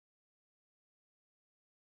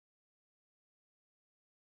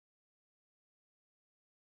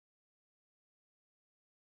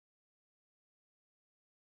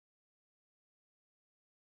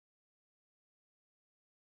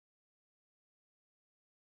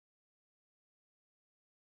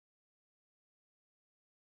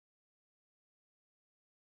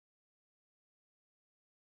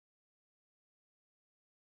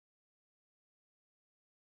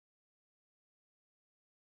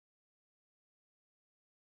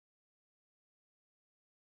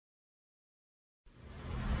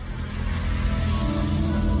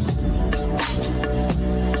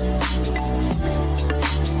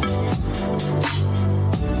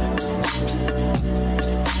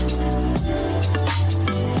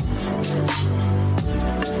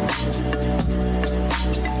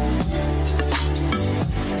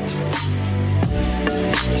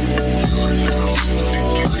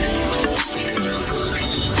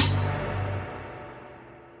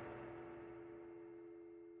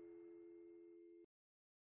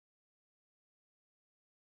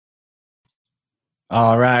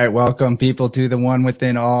All right, welcome people to the One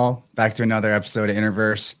Within All, back to another episode of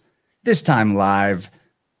Interverse. This time live,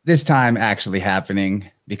 this time actually happening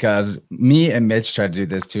because me and Mitch tried to do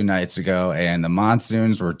this 2 nights ago and the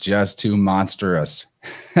monsoons were just too monstrous.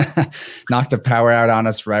 Knocked the power out on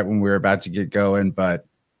us right when we were about to get going, but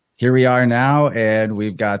here we are now and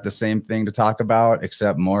we've got the same thing to talk about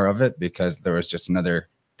except more of it because there was just another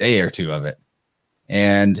day or two of it.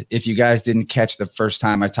 And if you guys didn't catch the first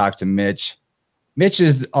time I talked to Mitch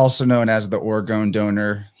is also known as the orgone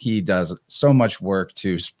donor. He does so much work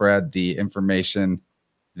to spread the information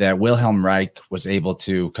that Wilhelm Reich was able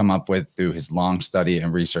to come up with through his long study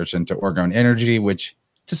and research into orgone energy, which,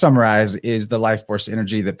 to summarize, is the life force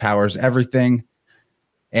energy that powers everything.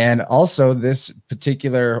 And also, this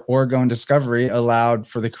particular orgone discovery allowed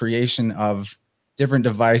for the creation of different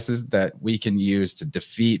devices that we can use to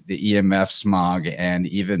defeat the EMF smog and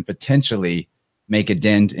even potentially make a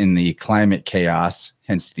dent in the climate chaos,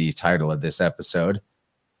 hence the title of this episode.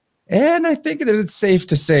 And I think that it's safe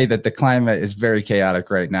to say that the climate is very chaotic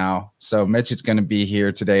right now. So Mitch is going to be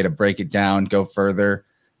here today to break it down, go further.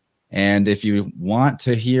 And if you want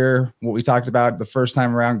to hear what we talked about the first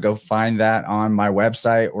time around, go find that on my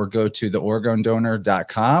website or go to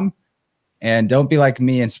theorgonedonor.com. And don't be like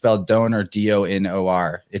me and spell donor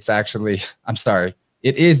D-O-N-O-R. It's actually, I'm sorry,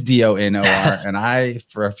 it is D-O-N-O-R, and I,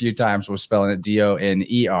 for a few times, was spelling it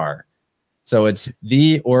D-O-N-E-R. So it's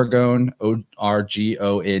the Orgone,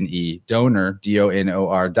 O-R-G-O-N-E, donor,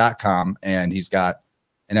 D-O-N-O-R.com. And he's got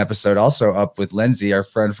an episode also up with Lindsay, our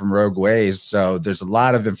friend from Rogue Ways. So there's a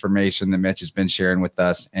lot of information that Mitch has been sharing with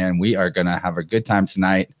us, and we are going to have a good time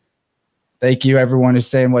tonight. Thank you, everyone who's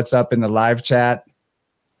saying what's up in the live chat.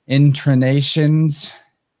 Intranations,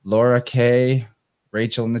 Laura K,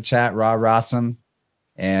 Rachel in the chat, Raw Rossum.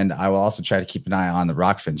 And I will also try to keep an eye on the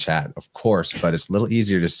Rockfin chat, of course, but it's a little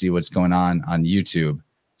easier to see what's going on YouTube.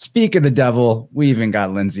 Speak of the devil, we even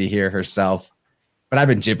got Lindsay here herself, but I've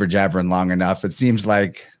been jibber jabbering long enough. It seems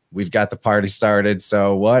like we've got the party started.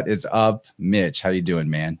 So what is up, Mitch? How you doing,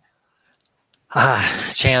 man?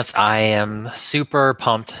 Chance, I am super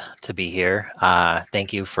pumped to be here.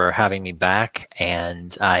 Thank you for having me back.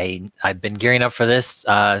 And I've been gearing up for this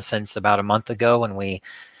since about a month ago when we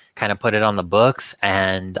kind of put it on the books.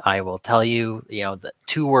 And I will tell you, the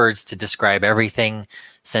 2 words to describe everything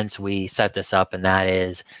since we set this up, and that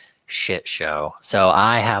is shit show. So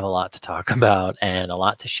I have a lot to talk about and a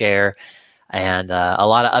lot to share, and a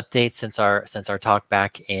lot of updates since our talk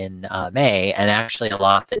back in May, and actually a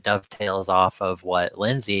lot that dovetails off of what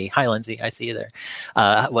Lindsay, hi Lindsay, I see you there,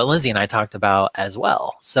 what Lindsay and I talked about as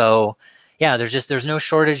well. So yeah, there's no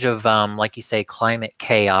shortage of, like you say, climate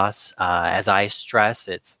chaos. As I stress,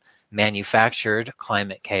 it's manufactured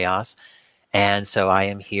climate chaos. And so I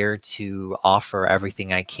am here to offer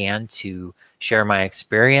everything I can to share my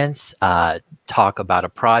experience, talk about a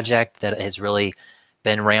project that has really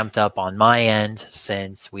been ramped up on my end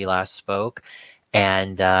since we last spoke,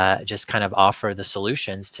 and just kind of offer the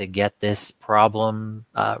solutions to get this problem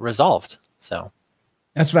resolved. So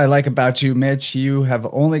that's what I like about you, Mitch. You have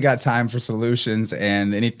only got time for solutions,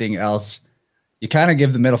 and anything else you kind of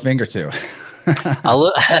give the middle finger to.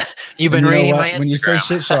 You've been reading my Instagram. When you say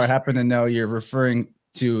shit show, I happen to know you're referring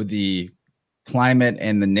to the climate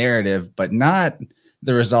and the narrative, but not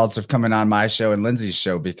the results of coming on my show and Lindsay's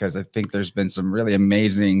show, because I think there's been some really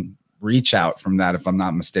amazing reach out from that, if I'm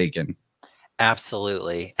not mistaken.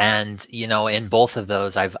 Absolutely. And, in both of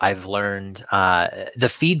those, I've learned the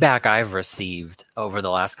feedback I've received over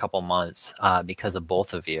the last couple months because of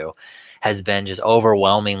both of you has been just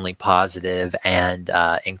overwhelmingly positive and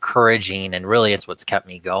encouraging. And really, it's what's kept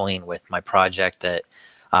me going with my project that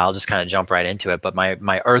I'll just kind of jump right into it. But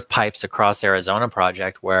my Earth Pipes Across Arizona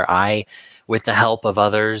project, where I, with the help of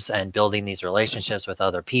others and building these relationships with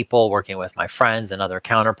other people, working with my friends and other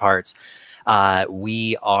counterparts,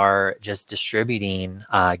 we are just distributing,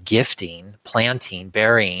 gifting, planting,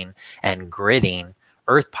 burying, and gridding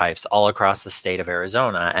earth pipes all across the state of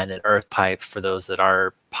Arizona. And an earth pipe, for those that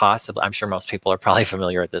are possibly, I'm sure most people are probably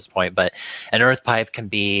familiar at this point, but an earth pipe can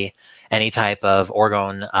be any type of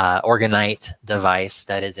orgonite device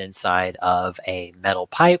that is inside of a metal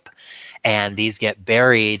pipe. And these get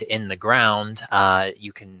buried in the ground.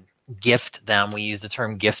 You can gift them. We use the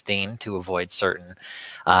term gifting to avoid certain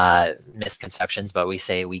misconceptions, but we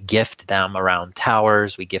say we gift them around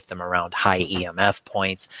towers, we gift them around high EMF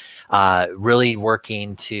points, really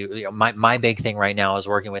working to, my big thing right now is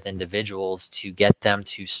working with individuals to get them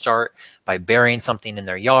to start by burying something in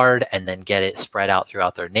their yard and then get it spread out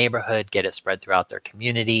throughout their neighborhood, get it spread throughout their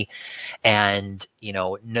community. And,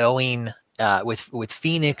 knowing with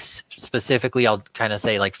Phoenix specifically, I'll kind of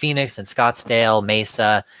say like Phoenix and Scottsdale,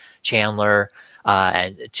 Mesa, Chandler,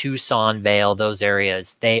 and Tucson, Vale, those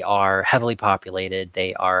areas, they are heavily populated.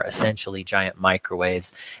 They are essentially giant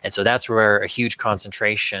microwaves. And so that's where a huge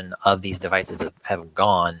concentration of these devices have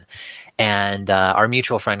gone. And our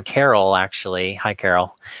mutual friend Carol, actually, hi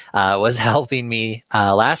Carol, was helping me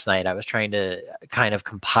last night. I was trying to kind of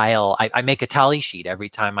compile. I make a tally sheet every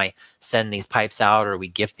time I send these pipes out or we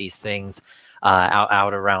gift these things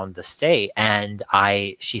out around the state. And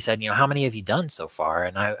she said, how many have you done so far?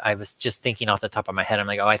 And I was just thinking off the top of my head, I'm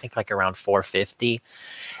like, I think like around 450.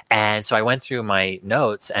 And so I went through my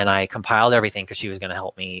notes and I compiled everything because she was going to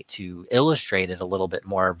help me to illustrate it a little bit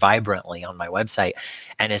more vibrantly on my website.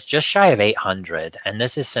 And it's just shy of 800. And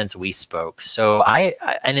this is since we spoke. So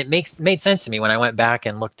and it made sense to me when I went back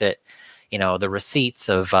and looked at, the receipts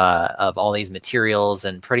of all these materials.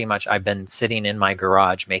 And pretty much I've been sitting in my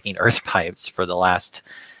garage making earth pipes for the last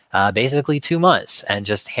basically 2 months and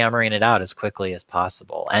just hammering it out as quickly as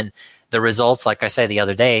possible. And the results, like I said the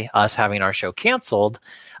other day, us having our show canceled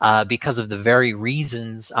because of the very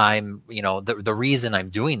reasons the reason I'm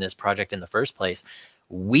doing this project in the first place.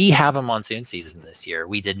 We have a monsoon season this year.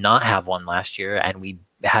 We did not have one last year, and we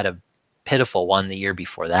had a pitiful one the year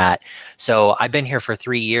before that. So I've been here for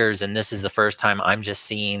 3 years, and this is the first time I'm just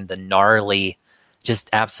seeing the just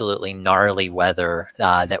absolutely gnarly weather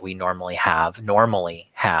that we normally have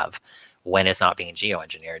when it's not being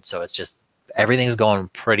geoengineered. So it's just, everything's going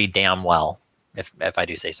pretty damn well, if I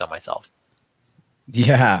do say so myself.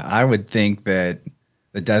 Yeah, I would think that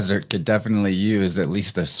the desert could definitely use at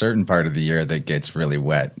least a certain part of the year that gets really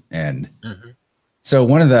wet. And so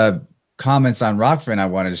one of the comments on Rockfin I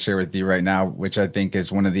wanted to share with you right now, which I think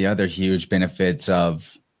is one of the other huge benefits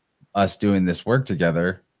of us doing this work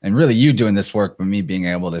together, and really you doing this work, but me being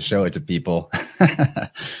able to show it to people,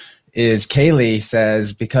 is Kaylee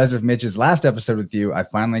says, because of Mitch's last episode with you, I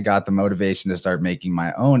finally got the motivation to start making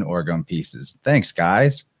my own orgone pieces. Thanks,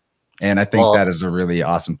 guys. And I think that is a really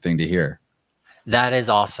awesome thing to hear. That is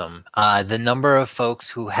awesome. The number of folks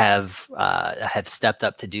who have stepped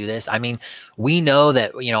up to do this. I mean, we know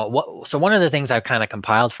that, so one of the things I've kind of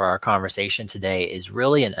compiled for our conversation today is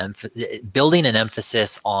really building an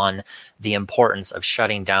emphasis on the importance of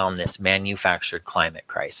shutting down this manufactured climate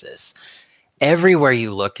crisis. Everywhere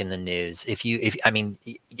you look in the news,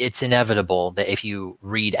 it's inevitable that if you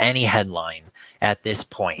read any headline at this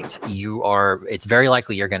point, it's very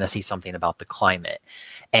likely you're going to see something about the climate.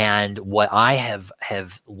 And what I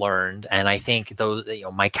have learned, and I think those,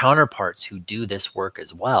 my counterparts who do this work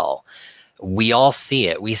as well, we all see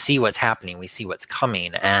it. We see what's happening. We see what's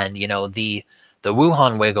coming. And, the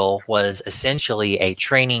Wuhan Wiggle was essentially a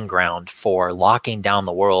training ground for locking down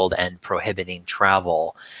the world and prohibiting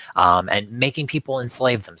travel, and making people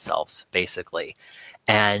enslave themselves, basically.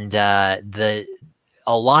 And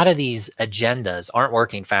a lot of these agendas aren't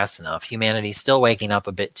working fast enough. Humanity's still waking up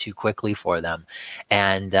a bit too quickly for them,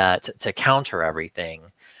 and to counter everything.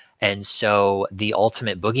 And so the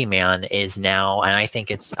ultimate boogeyman is now, and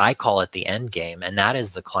I call it the end game, and that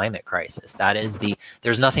is the climate crisis. That is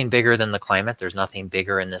there's nothing bigger than the climate. There's nothing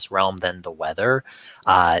bigger in this realm than the weather.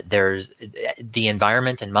 There's the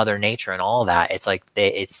environment and Mother Nature and all of that. It's like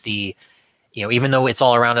even though it's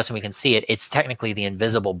all around us and we can see it, it's technically the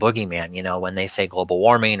invisible boogeyman. When they say global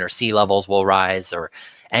warming or sea levels will rise or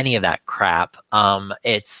any of that crap,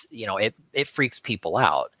 it freaks people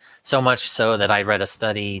out. So much so that I read a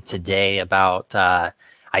study today about, I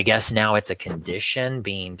guess now it's a condition.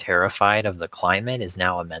 Being terrified of the climate is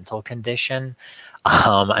now a mental condition.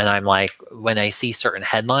 And I'm like, when I see certain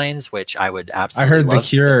headlines, which I would absolutely I heard the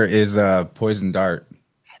cure is a poison dart.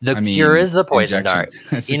 The cure is the poison dart.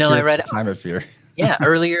 I read climate fear. Yeah,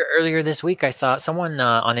 earlier this week, I saw someone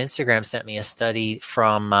on Instagram sent me a study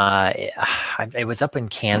from it was up in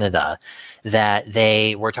Canada, that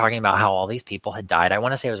they were talking about how all these people had died. I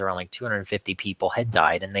want to say it was around like 250 people had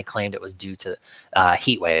died, and they claimed it was due to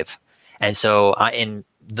heat wave. And so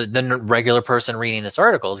the regular person reading this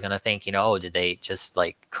article is going to think, did they just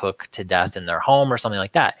like cook to death in their home or something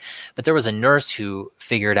like that? But there was a nurse who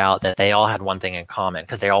figured out that they all had one thing in common,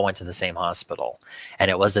 because they all went to the same hospital. And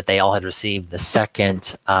it was that they all had received the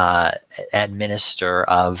second administer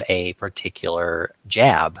of a particular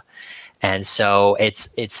jab. And so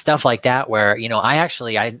it's stuff like that where,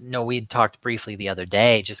 I know we talked briefly the other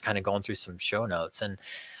day, just kind of going through some show notes, and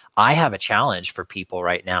I have a challenge for people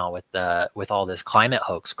right now with all this climate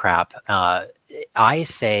hoax crap. I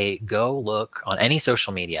say go look on any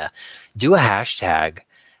social media, do a hashtag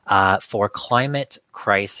for climate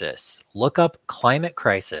crisis. Look up climate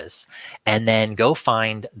crisis and then go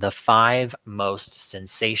find the 5 most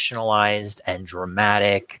sensationalized and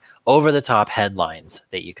dramatic, over the top headlines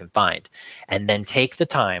that you can find. And then take the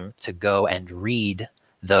time to go and read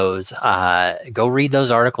those,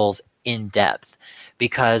 articles in depth.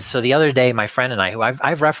 Because so the other day, my friend and I, who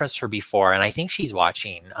I've referenced her before, and I think she's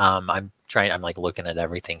watching. I'm like looking at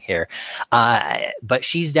everything here, but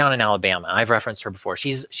she's down in Alabama. I've referenced her before.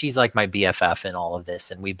 She's like my BFF in all of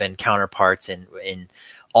this, and we've been counterparts in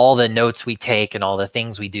all the notes we take and all the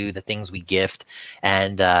things we do, the things we gift,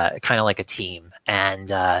 and kind of like a team.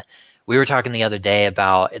 And we were talking the other day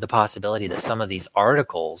about the possibility that some of these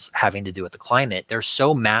articles having to do with the climate, they're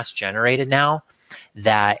so mass generated now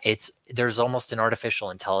that there's almost an artificial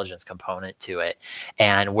intelligence component to it.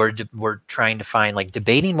 And we're trying to find, like,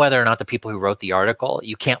 debating whether or not the people who wrote the article,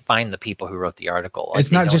 you can't find the people who wrote the article. Like,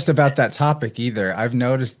 it's not just about that topic either. I've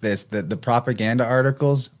noticed this, that the propaganda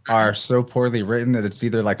articles are so poorly written that it's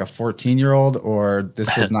either like a 14-year-old or this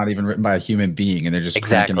was not even written by a human being, and they're just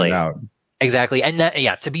cranking it out. Exactly. And that,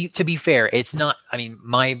 yeah, to be fair, it's not, I mean,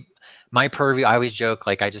 my purview, I always joke,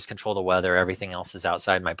 like, I just control the weather. Everything else is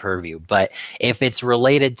outside my purview. But if it's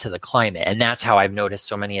related to the climate, and that's how I've noticed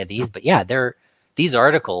so many of these, but yeah, these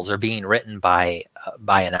articles are being written by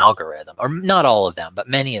an algorithm, or not all of them, but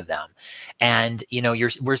many of them. And, you know,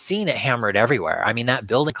 we're seeing it hammered everywhere. I mean, that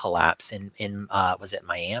building collapse in was it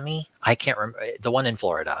Miami? I can't remember, the one in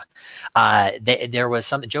Florida. There was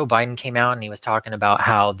something, Joe Biden came out and he was talking about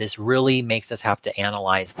how this really makes us have to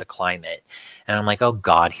analyze the climate. And I'm like, oh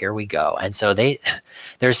God, here we go. And so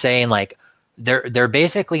they're saying, like, they're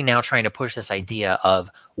basically now trying to push this idea of,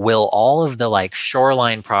 will all of the, like,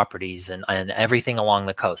 shoreline properties and everything along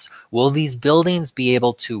the coast, will these buildings be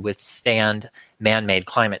able to withstand man-made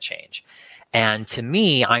climate change? And to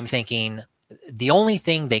me, I'm thinking the only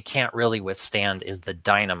thing they can't really withstand is the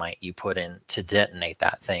dynamite you put in to detonate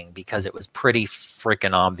that thing, because it was pretty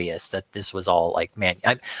freaking obvious that this was all, like,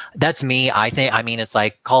 that's me. I mean, it's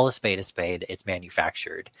like, call a spade, it's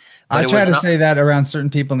manufactured. But I try to say that around certain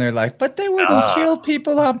people, and they're like, but they wouldn't kill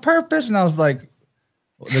people on purpose. And I was like,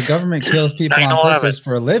 the government kills people on purpose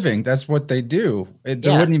for a living. That's what they do. There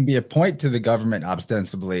wouldn't even be a point to the government,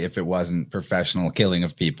 ostensibly, if it wasn't professional killing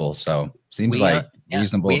of people. So seems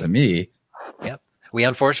reasonable to me. Yep. We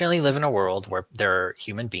unfortunately live in a world where there are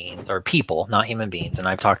human beings, or people, not human beings. And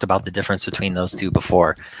I've talked about the difference between those two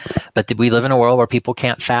before. But we live in a world where people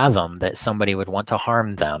can't fathom that somebody would want to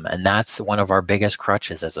harm them. And that's one of our biggest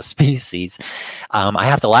crutches as a species. I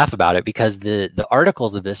have to laugh about it because the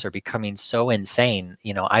articles of this are becoming so insane.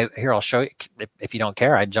 You know, I'll show you, if you don't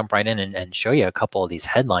care, I'd jump right in and show you a couple of these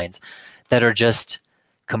headlines that are just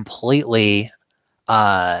completely...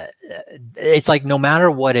 it's like, no matter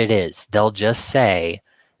what it is, they'll just say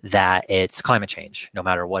that it's climate change, no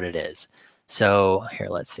matter what it is. So here,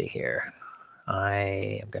 let's see here.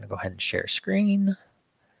 I am going to go ahead and share screen.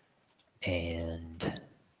 And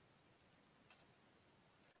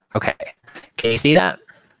okay, can you see that?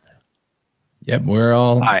 Yep, we're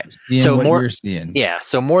all right. Seeing what you're seeing. Yeah,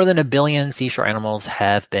 so more than 1 billion seashore animals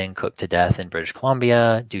have been cooked to death in British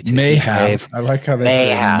Columbia due to may have. I like how they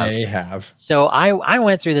say may have. So I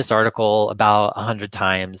went through this article about 100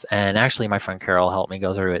 times, and actually my friend Carol helped me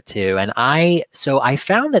go through it too. And I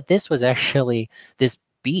found that this was actually this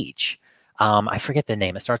beach. I forget the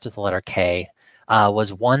name. It starts with the letter K.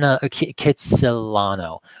 Was one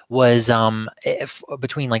Kitsilano was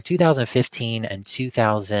between like 2015 and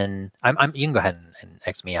 2000. You can go ahead and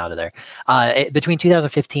X me out of there. Between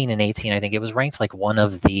 2015 and 18, I think it was ranked like one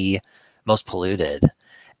of the most polluted.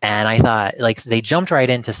 And I thought, like, they jumped right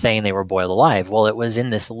into saying they were boiled alive. Well, it was in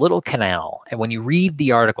this little canal. And when you read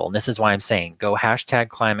the article, and this is why I'm saying, go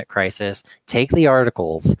 #climate crisis, take the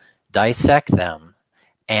articles, dissect them,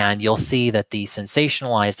 and you'll see that the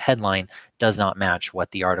sensationalized headline does not match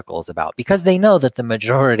what the article is about, because they know that the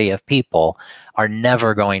majority of people are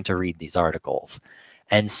never going to read these articles.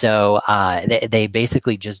 And so they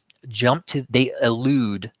basically just they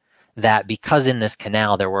allude that because in this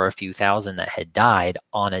canal there were a few thousand that had died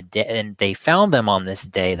on a day, and they found them on this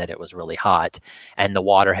day that it was really hot and the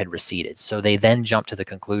water had receded. So they then jumped to the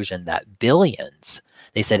conclusion that billions,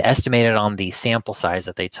 they said, estimated on the sample size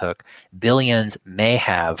that they took, billions may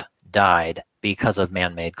have died because of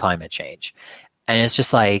man-made climate change. And it's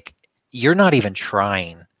just like, you're not even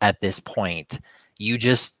trying at this point. You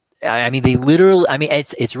just, I mean, they literally, I mean,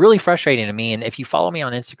 it's really frustrating to me. And if you follow me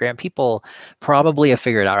on Instagram, people probably have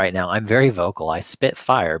figured out right now, I'm very vocal. I spit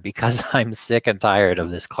fire because I'm sick and tired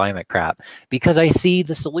of this climate crap, because I see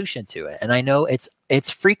the solution to it. And I know it's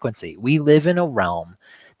frequency. We live in a realm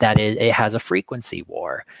that it has a frequency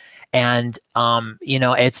war. And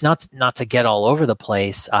it's not to get all over the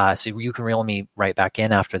place. So you can reel me right back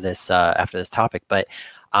in after this topic. But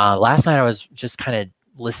last night I was just kind of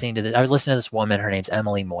listening to I was listening to this woman. Her name's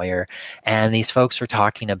Emily Moyer, and these folks were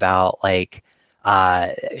talking about like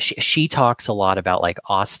she talks a lot about like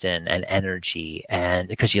Austin and energy, and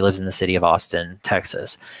because she lives in the city of Austin,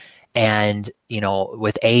 Texas. And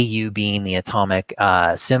with AU being the atomic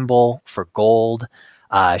symbol for gold,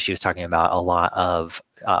 she was talking about a lot of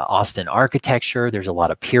Austin architecture. There's a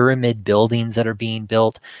lot of pyramid buildings that are being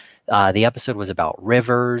built. The episode was about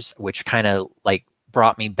rivers, which kind of like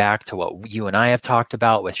brought me back to what you and I have talked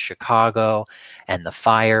about with Chicago and the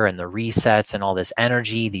fire and the resets and all this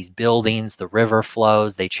energy, these buildings, the river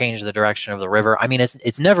flows, they change the direction of the river. I mean,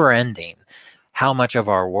 it's never ending. How much of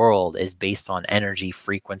our world is based on energy,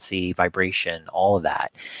 frequency, vibration, all of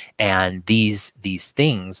that. And these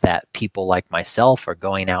things that people like myself are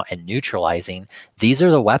going out and neutralizing, these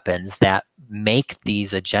are the weapons that make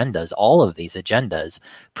these agendas, all of these agendas,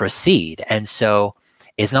 proceed. And so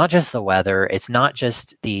it's not just the weather, it's not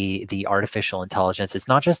just the artificial intelligence, it's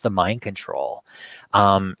not just the mind control.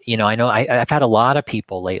 I know I've had a lot of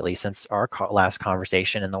people lately since our last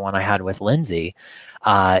conversation and the one I had with Lindsay,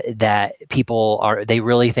 that they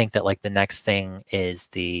really think that like the next thing is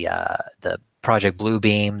the Project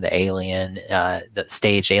Bluebeam, the alien, the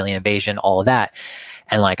staged alien invasion, all of that.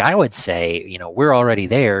 And like I would say, we're already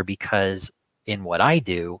there, because in what I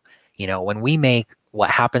do, when we make what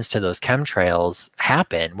happens to those chemtrails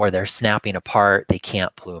happen, where they're snapping apart, they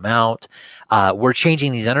can't plume out, we're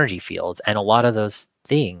changing these energy fields. And a lot of those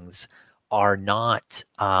things are not,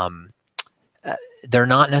 they're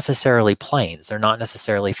not necessarily planes. They're not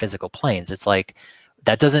necessarily physical planes. It's like,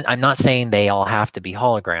 I'm not saying they all have to be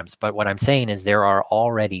holograms, but what I'm saying is there are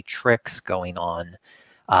already tricks going on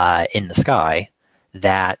in the sky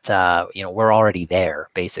that, we're already there,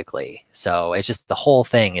 basically. So it's just the whole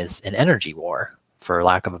thing is an energy war, for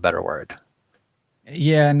lack of a better word.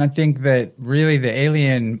 Yeah, and I think that really the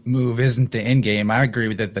alien move isn't the end game. I agree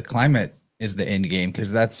with that. The climate is the end game,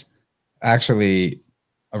 because that's actually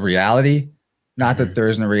a reality. Not that there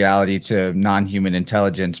isn't a reality to non-human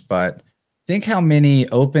intelligence, but think how many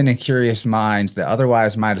open and curious minds that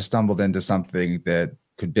otherwise might have stumbled into something that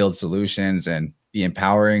could build solutions and be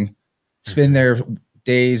empowering, spend their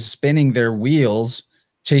days spinning their wheels,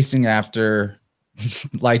 chasing after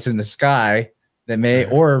lights in the sky that may,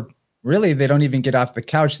 or really they don't even get off the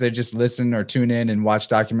couch. They just listen or tune in and watch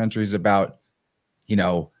documentaries about,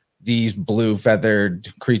 these blue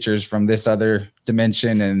feathered creatures from this other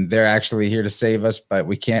dimension, and they're actually here to save us, but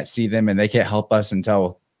we can't see them and they can't help us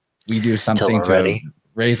until we do something to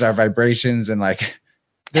raise our vibrations. And like,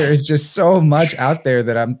 there is just so much out there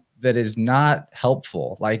that is not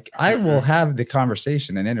helpful. Like, I will have the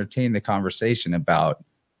conversation and entertain the conversation about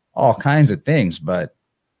all kinds of things, but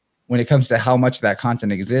when it comes to how much that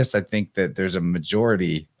content exists, I think that there's a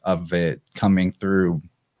majority of it coming through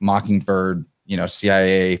Mockingbird,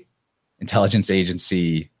 CIA, intelligence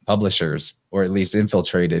agency publishers, or at least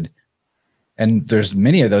infiltrated. And there's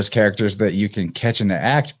many of those characters that you can catch in the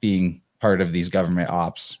act being part of these government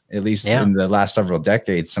ops, at least in the last several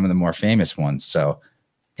decades, some of the more famous ones. So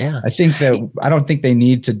I think that I don't think they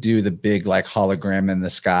need to do the big like hologram in the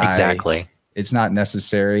sky. Exactly. It's not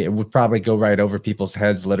necessary. It would probably go right over people's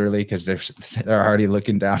heads, literally, because they're already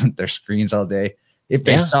looking down at their screens all day. If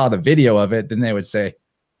they saw the video of it, then they would say,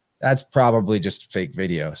 that's probably just fake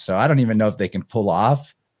video. So I don't even know if they can pull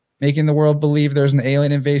off making the world believe there's an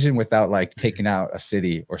alien invasion without like taking out a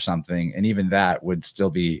city or something. And even that would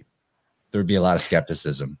still there'd be a lot of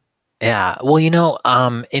skepticism. Yeah. Well,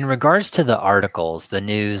 in regards to the articles, the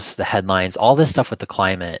news, the headlines, all this stuff with the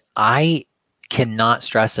climate, I cannot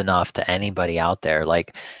stress enough to anybody out there,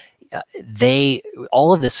 like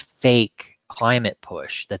all of this fake climate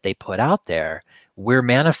push that they put out there, we're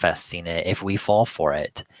manifesting it if we fall for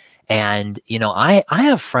it. And, I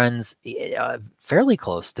have friends fairly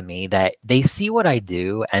close to me that they see what I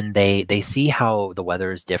do and they see how the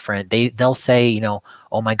weather is different. They'll say,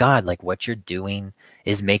 oh my God, like what you're doing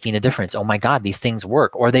is making a difference. Oh my God, these things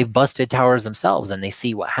work. Or they've busted towers themselves and they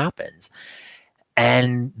see what happens.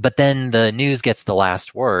 But then the news gets the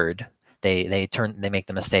last word. They make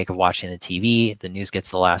the mistake of watching the TV. The news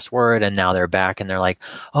gets the last word, and now they're back and they're like,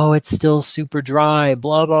 "Oh, it's still super dry,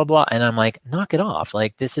 blah blah blah." And I'm like, "Knock it off!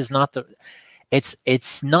 Like this is not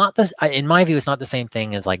in my view, it's not the same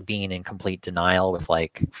thing as like being in complete denial with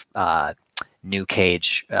like new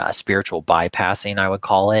cage spiritual bypassing, I would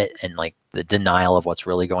call it, and like the denial of what's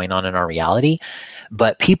really going on in our reality.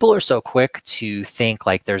 But people are so quick to think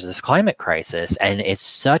like there's this climate crisis and it's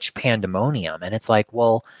such pandemonium. And it's like,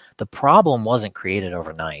 well, the problem wasn't created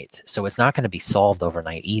overnight. So it's not going to be solved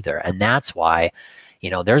overnight either. And that's why,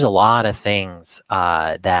 there's a lot of things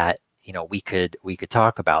that, we could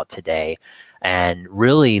talk about today. And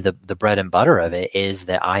really the bread and butter of it is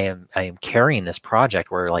that I am carrying this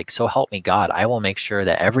project where, like, so help me God, I will make sure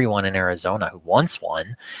that everyone in Arizona who wants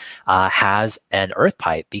one has an earth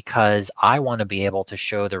pipe, because I want to be able to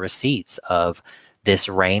show the receipts of this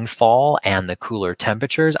rainfall and the cooler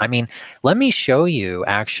temperatures. I mean, let me show you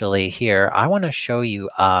actually here. I want to show you,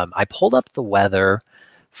 I pulled up the weather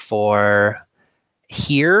for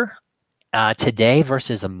here today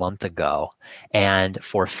versus a month ago, and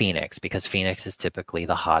for Phoenix, because Phoenix is typically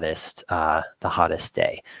the hottest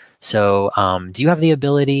day. So do you have the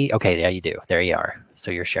ability? Okay, yeah, you do. There you are.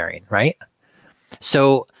 So you're sharing, right?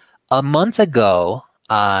 So a month ago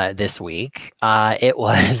this week,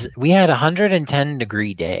 we had a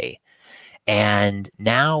 110-degree day. And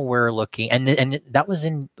now we're looking, and that was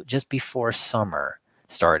in just before summer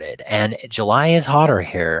started. And July is hotter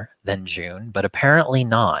here than June, but apparently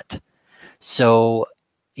not. So,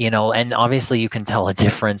 and obviously you can tell a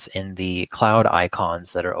difference in the cloud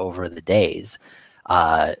icons that are over the days,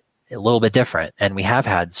 a little bit different. And we have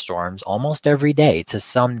had storms almost every day to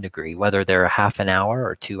some degree, whether they're a half an hour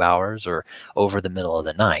or 2 hours or over the middle of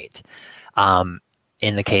the night.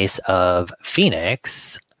 In the case of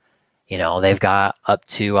Phoenix, they've got up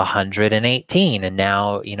to 118, and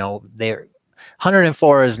now, they're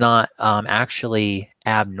 104 is not actually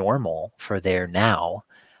abnormal for there now.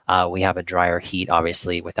 We have a drier heat,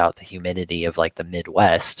 obviously, without the humidity of like the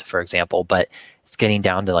Midwest, for example, but it's getting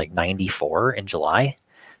down to like 94 in July.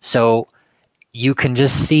 So you can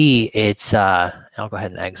just see it's, I'll go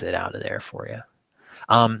ahead and exit out of there for you.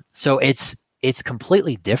 So it's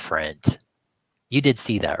completely different. You did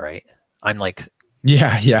see that, right? I'm like,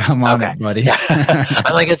 yeah, I'm on it, buddy.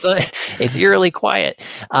 I'm like, it's eerily quiet.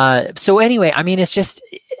 So anyway, I mean, it's just,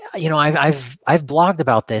 I've blogged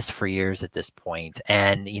about this for years at this point.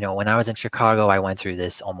 And, when I was in Chicago, I went through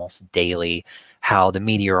this almost daily, how the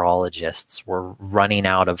meteorologists were running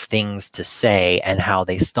out of things to say and how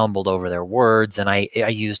they stumbled over their words. And I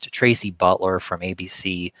used Tracy Butler from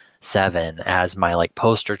ABC 7 as my like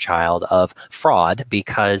poster child of fraud,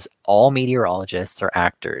 because all meteorologists are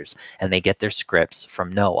actors and they get their scripts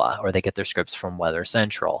from NOAA or they get their scripts from Weather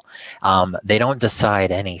Central. They don't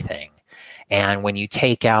decide anything. And when you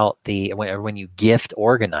take out when you gift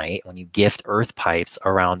Orgonite, when you gift earth pipes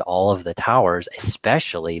around all of the towers,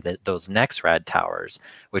 especially those NexRad towers,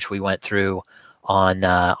 which we went through on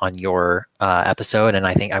your episode, and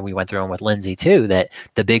I think we went through them with Lindsay too, that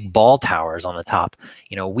the big ball towers on the top,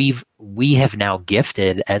 we have now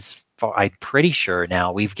gifted, I'm pretty sure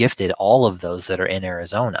now we've gifted all of those that are in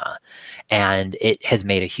Arizona, and it has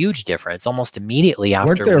made a huge difference almost immediately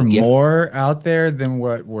after. Weren't there more out there than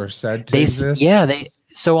what were said to exist? Yeah,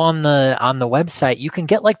 so on the website you can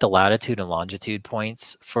get like the latitude and longitude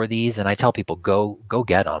points for these, and I tell people go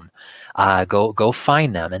get them, go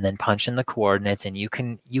find them, and then punch in the coordinates, and you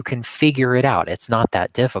can figure it out. It's not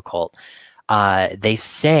that difficult. They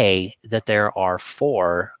say that there are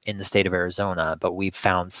 4 in the state of Arizona, but we've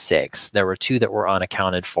found 6. There were 2 that were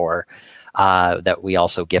unaccounted for that we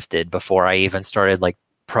also gifted before I even started like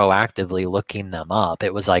proactively looking them up.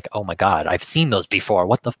 It was like, oh my God, I've seen those before.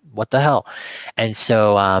 What the hell? And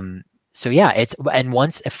so yeah,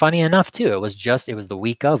 funny enough too, it was the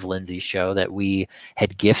week of Lindsay's show that we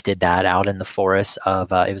had gifted that out in the forest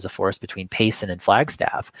of, it was a forest between Payson and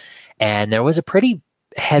Flagstaff. And there was a pretty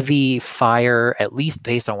heavy fire, at least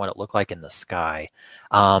based on what it looked like in the sky.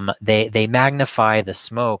 They magnify the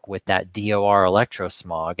smoke with that DOR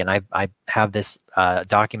electrosmog, and I have this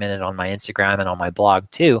documented on my Instagram and on my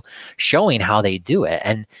blog too, showing how they do it.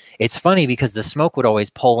 And it's funny because the smoke would always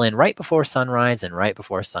pull in right before sunrise and right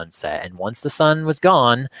before sunset, and once the sun was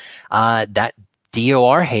gone, that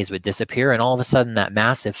DOR haze would disappear, and all of a sudden that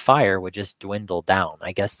massive fire would just dwindle down.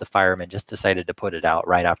 I guess the firemen just decided to put it out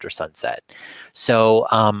right after sunset. So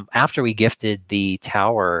after we gifted the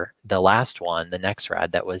tower, the last one, the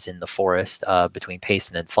NexRad that was in the forest between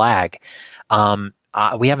Payson and Flag,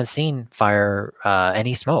 we haven't seen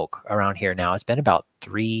any smoke around here now. It's been about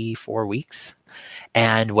 3-4 weeks.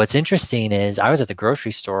 And what's interesting is I was at the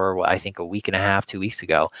grocery store, I think a week and a half, 2 weeks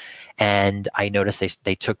ago, and I noticed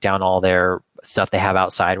they took down all their stuff they have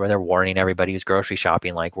outside where they're warning everybody who's grocery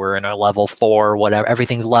shopping, like we're in a level 4, whatever,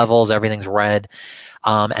 everything's levels, everything's red.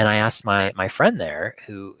 And I asked my friend there,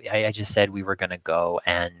 who I just said we were going to go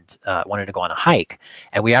and wanted to go on a hike.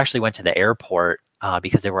 And we actually went to the airport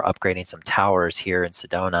because they were upgrading some towers here in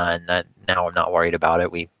Sedona. And that, now I'm not worried about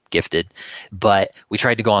it. We gifted. But we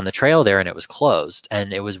tried to go on the trail there and it was closed.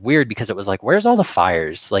 And it was weird because it was like, where's all the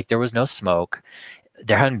fires? Like there was no smoke.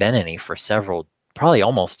 There hadn't been any for probably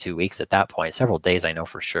almost 2 weeks at that point, several days, I know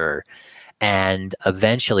for sure. And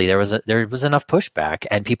eventually there was enough pushback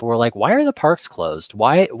and people were like, why are the parks closed?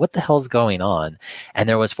 What the hell's going on? And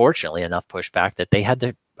there was fortunately enough pushback that they had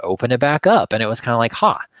to open it back up. And it was kind of like,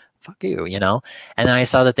 fuck you, you know? And then I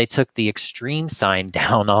saw that they took the extreme sign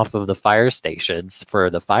down off of the fire stations for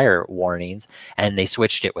the fire warnings and they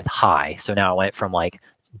switched it with high. So now it went from like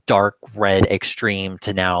dark red extreme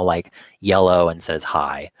to now like yellow and says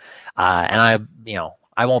high. And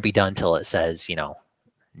I won't be done till it says,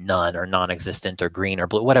 none or non-existent or green or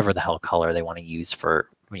blue, whatever the hell color they want to use for,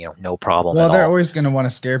 no problem. Well, they're always going to want to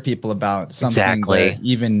scare people about something exactly. that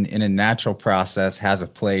even in a natural process has a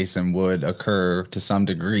place and would occur to some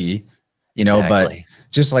degree, exactly.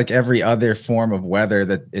 But just like every other form of weather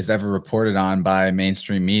that is ever reported on by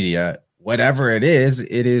mainstream media, whatever it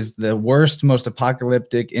is the worst, most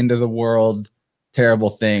apocalyptic, end of the world,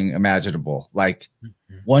 terrible thing imaginable. Like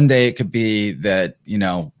one day it could be that,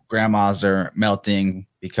 grandmas are melting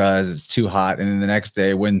because it's too hot. And then the next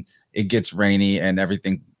day when it gets rainy and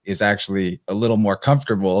everything is actually a little more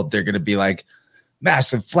comfortable, they're going to be like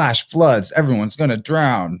massive flash floods. Everyone's going to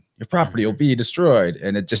drown. Your property will be destroyed.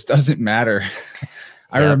 And it just doesn't matter.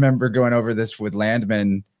 I remember going over this with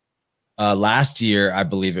Landman last year, I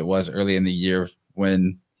believe it was early in the year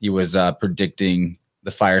when he was predicting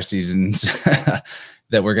the fire seasons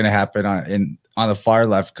that were going to happen on the far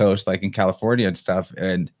left coast, like in California and stuff.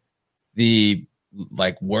 And the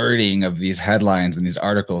wording of these headlines and these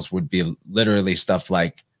articles would be literally stuff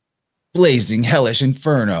like blazing hellish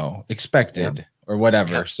inferno expected or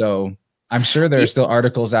whatever. Yeah. So I'm sure there are still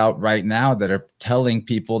articles out right now that are telling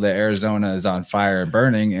people that Arizona is on fire,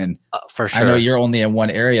 burning. And for sure, I know you're only in one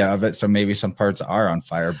area of it, so maybe some parts are on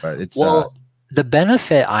fire, but it's the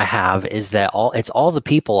benefit I have is that it's all the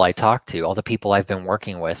people I talk to, all the people I've been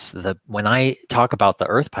working with. When I talk about the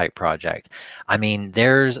Earth Pipe project, I mean,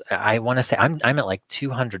 I want to say I'm at like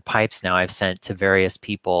 200 pipes now I've sent to various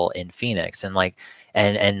people in Phoenix, and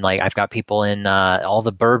I've got people in all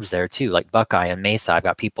the burbs there too, like Buckeye and Mesa. I've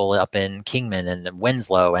got people up in Kingman and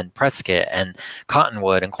Winslow and Prescott and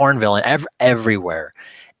Cottonwood and Cornville and everywhere.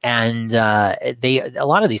 And a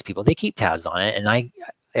lot of these people, they keep tabs on it, and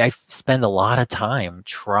I spend a lot of time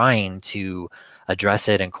trying to address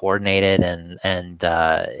it and coordinate it and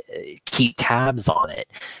keep tabs on it.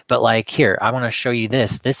 But like here, I want to show you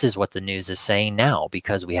this. This is what the news is saying now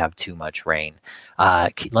because we have too much rain.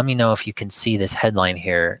 Let me know if you can see this headline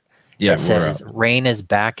here. Yeah, it says rain is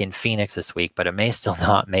back in Phoenix this week, but it may still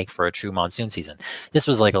not make for a true monsoon season. This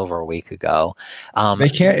was like over a week ago. They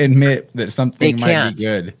can't admit that something might be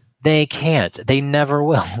good. They can't. They never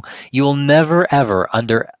will. You will never, ever,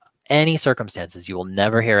 under any circumstances, you will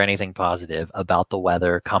never hear anything positive about the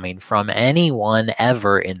weather coming from anyone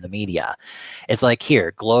ever in the media. It's like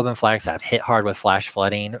here, Globe and Flagstaff hit hard with flash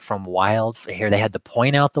flooding from here. They had to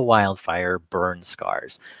point out the wildfire burn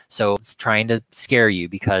scars. So it's trying to scare you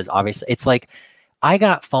because obviously it's like I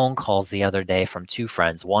got phone calls the other day from two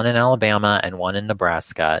friends, one in Alabama and one in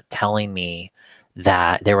Nebraska, telling me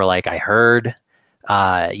that they were like, I heard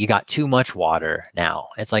you got too much water now.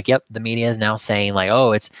 It's like, yep, the media is now saying like,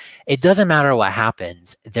 oh, it doesn't matter what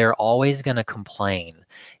happens. They're always going to complain.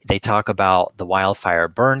 They talk about the wildfire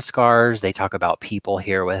burn scars. They talk about people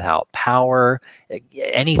here without power,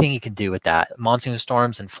 anything you can do with that. Monsoon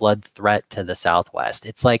storms and flood threat to the Southwest.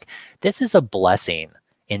 It's like, this is a blessing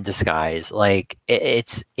in disguise. Like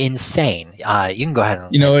it's insane. You can go ahead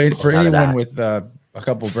and, for anyone with, a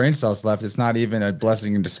couple brain cells left, it's not even a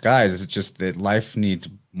blessing in disguise. It's just that life needs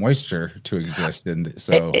moisture to exist, and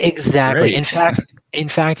so exactly. In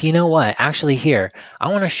fact, you know what? Actually, here I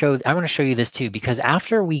want to show you this too, because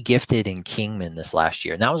after we gifted in Kingman this last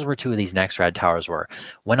year, and that was where two of these Nexrad towers were.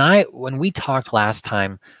 When we talked last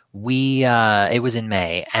time, it was in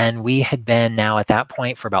May, and we had been now at that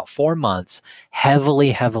point for about 4 months,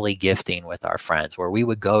 heavily gifting with our friends, where we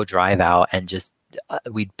would go drive out and just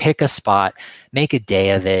we'd pick a spot, make a day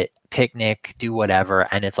of it, picnic, do whatever.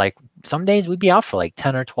 And it's like some days we'd be out for like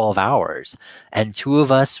 10 or 12 hours. And two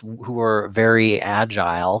of us who were very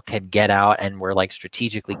agile could get out and we're like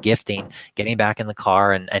strategically gifting, getting back in the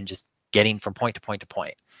car and just getting from point to point to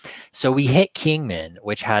point. So we hit Kingman,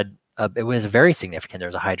 which had it was very significant. There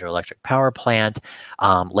was a hydroelectric power plant,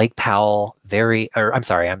 Lake Powell, I'm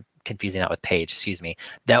sorry, I'm confusing that with Page, excuse me.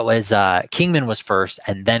 That was Kingman was first,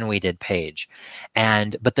 and then we did Page.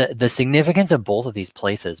 But the significance of both of these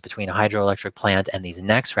places, between a hydroelectric plant and these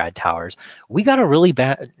NexRad towers, we got a really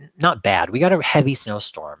we got a heavy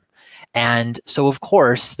snowstorm. And so, of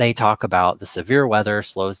course, they talk about the severe weather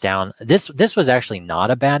slows down. This was actually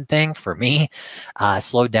not a bad thing for me.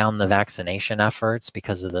 Slowed down the vaccination efforts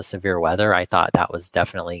because of the severe weather. I thought that was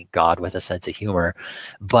definitely God with a sense of humor.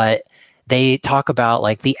 But they talk about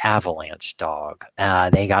like the avalanche dog.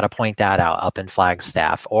 They got to point that out up in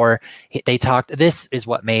Flagstaff. Or they talked, this is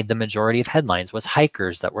what made the majority of headlines, was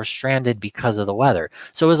hikers that were stranded because of the weather.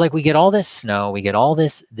 So it was like, we get all this snow, we get all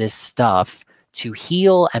this stuff to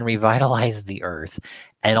heal and revitalize the earth.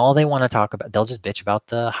 And all they want to talk about, they'll just bitch about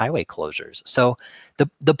the highway closures. So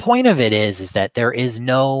the point of it is that there is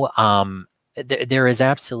no, there is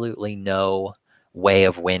absolutely no way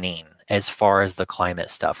of winning as far as the climate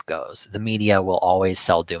stuff goes. The media will always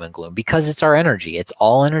sell doom and gloom because it's our energy. It's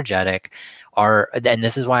all energetic. And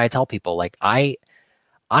this is why I tell people, like, I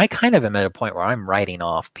kind of am at a point where I'm writing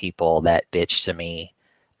off people that bitch to me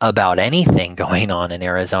about anything going on in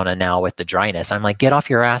Arizona now with the dryness. I'm like, get off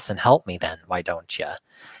your ass and help me then. Why don't you?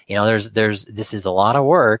 You know, this is a lot of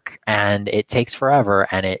work, and it takes forever,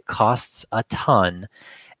 and it costs a ton.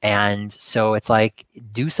 And so it's like,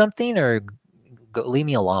 do something or leave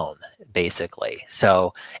me alone, basically.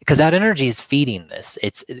 So, because that energy is feeding this.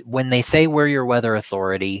 It's when they say we're your weather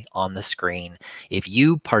authority on the screen, if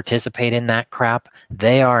you participate in that crap,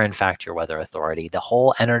 they are in fact your weather authority. The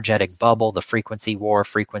whole energetic bubble, the frequency war,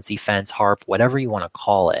 frequency fence, HARP, whatever you want to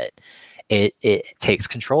call it, it takes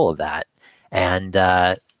control of that. And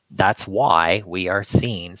that's why we are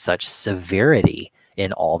seeing such severity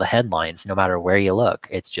in all the headlines, no matter where you look.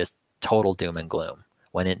 It's just total doom and gloom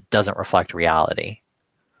when it doesn't reflect reality.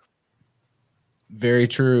 Very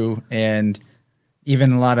true. And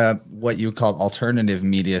even a lot of what you call alternative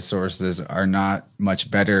media sources are not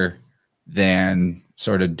much better than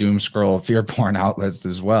sort of doom scroll fear porn outlets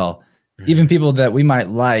as well. Mm-hmm. Even people that we might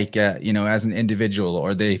like, as an individual,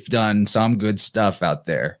 or they've done some good stuff out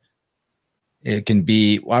there. It can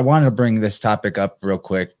be, I want to bring this topic up real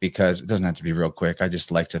quick because it doesn't have to be real quick. I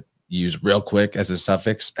just like to use real quick as a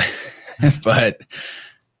suffix. But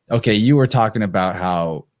okay, you were talking about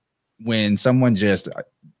how when someone just,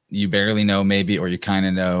 you barely know maybe, or you kind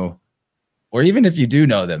of know, or even if you do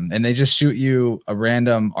know them and they just shoot you a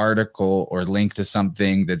random article or link to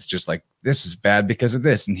something that's just like, this is bad because of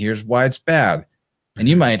this, and here's why it's bad. And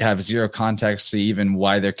you might have zero context to even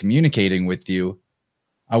why they're communicating with you.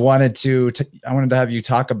 I wanted to have you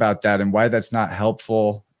talk about that and why that's not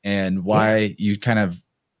helpful, and why you kind of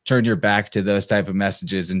turn your back to those type of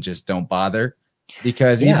messages and just don't bother.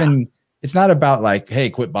 Because even it's not about like, hey,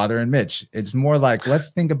 quit bothering Mitch. It's more like, let's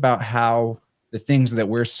think about how the things that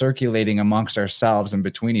we're circulating amongst ourselves and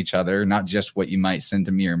between each other, not just what you might send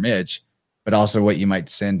to me or Mitch, but also what you might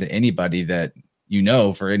send to anybody that you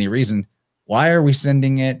know for any reason. Why are we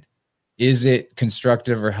sending it? Is it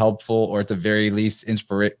constructive or helpful, or at the very least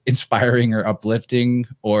inspiring or uplifting,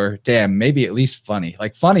 or damn, maybe at least funny?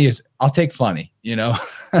 Like, funny is, I'll take funny, Yeah.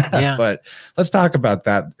 But let's talk about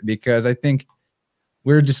that, because I think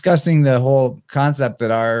we're discussing the whole concept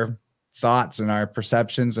that our thoughts and our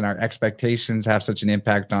perceptions and our expectations have such an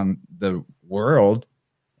impact on the world.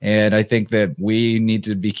 And I think that we need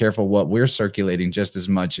to be careful what we're circulating just as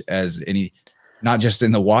much as not just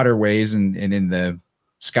in the waterways and in the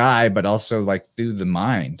sky, but also like through the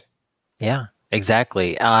mind. Yeah,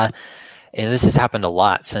 exactly. And this has happened a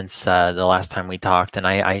lot since the last time we talked. And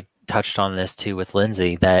I touched on this too with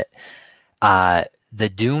Lindsay, that the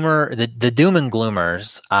doom and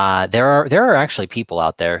gloomers, there are actually people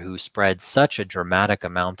out there who spread such a dramatic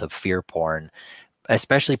amount of fear porn,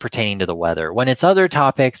 especially pertaining to the weather. When it's other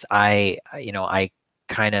topics, I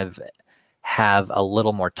kind of have a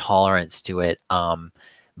little more tolerance to it.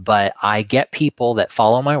 But I get people that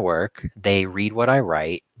follow my work. They read what I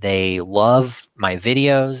write. They love my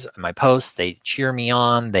videos, my posts. They cheer me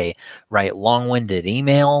on. They write long-winded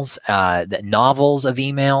emails, novels of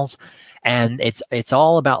emails. And it's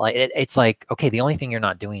all about like, it's like, okay, the only thing you're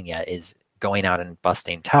not doing yet is going out and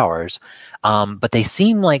busting towers. But they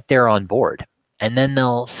seem like they're on board. And then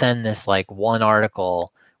they'll send this like one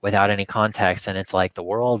article without any context, and it's like the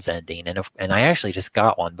world's ending. And I actually just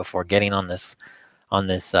got one before getting on this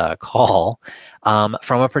call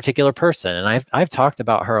from a particular person, and I've talked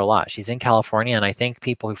about her a lot. She's in California, and I think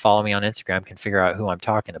people who follow me on Instagram can figure out who I'm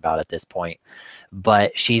talking about at this point.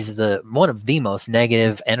 But she's one of the most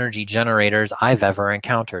negative energy generators I've ever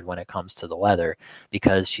encountered when it comes to the weather,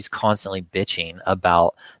 because she's constantly bitching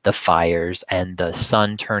about the fires and the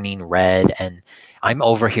sun turning red. And I'm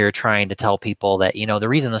over here trying to tell people that, the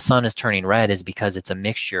reason the sun is turning red is because it's a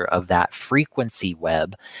mixture of that frequency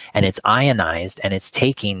web, and it's ionized, and it's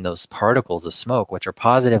taking those particles of smoke, which are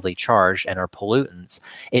positively charged and are pollutants.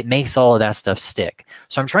 It makes all of that stuff stick.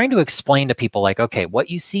 So I'm trying to explain to people, like, okay,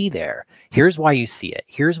 what you see there, here's why you see it.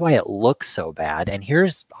 Here's why it looks so bad. And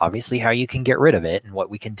here's obviously how you can get rid of it and what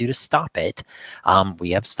we can do to stop it.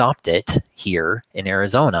 We have stopped it here in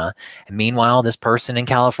Arizona. And meanwhile, this person in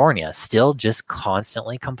California still just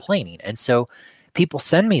constantly complaining. And so people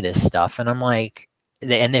send me this stuff, and I'm like,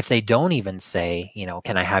 and if they don't even say,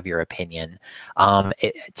 can I have your opinion?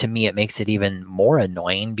 To me, it makes it even more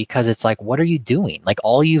annoying, because it's like, what are you doing? Like,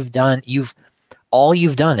 all you've done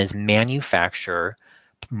is manufacture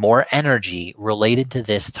more energy related to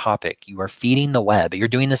this topic. You are feeding the web. You're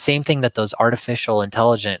doing the same thing that those artificial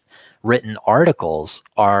intelligent written articles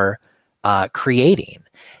are creating.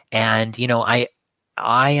 And,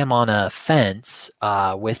 I am on a fence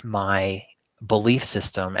with my belief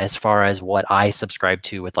system as far as what I subscribe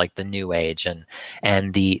to with, like, the new age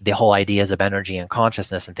and the whole ideas of energy and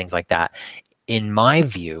consciousness and things like that. In my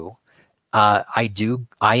view, I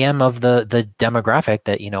am of the demographic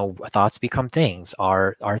that, thoughts become things.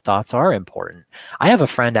 Our thoughts are important. I have a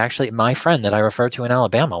friend, actually, my friend that I refer to in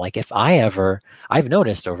Alabama. Like, I've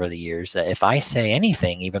noticed over the years that if I say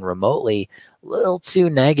anything even remotely a little too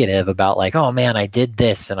negative about, like, oh man, I did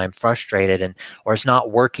this and I'm frustrated, or it's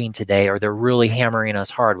not working today, or they're really hammering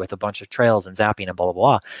us hard with a bunch of trails and zapping and blah, blah,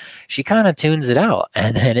 blah, she kind of tunes it out.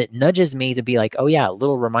 And then it nudges me to be like, oh yeah, a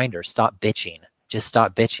little reminder, stop bitching. Just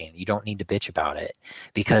stop bitching. You don't need to bitch about it,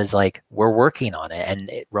 because, like, we're working on it,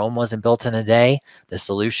 and Rome wasn't built in a day. The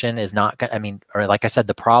solution is not, or like I said,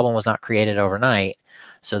 the problem was not created overnight.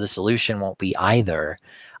 So the solution won't be either.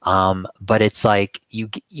 But it's like, you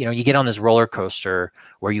get on this roller coaster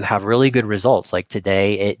where you have really good results. Like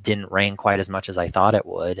today, it didn't rain quite as much as I thought it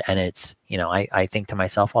would. And it's, I think to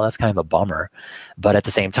myself, well, that's kind of a bummer. But at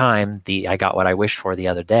the same time, I got what I wished for the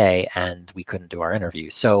other day, and we couldn't do our interview.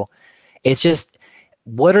 So it's just,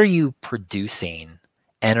 what are you producing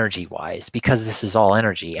energy wise? Because this is all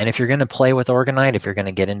energy. And if you're going to play with Orgonite, if you're going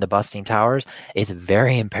to get into busting towers, it's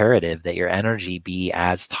very imperative that your energy be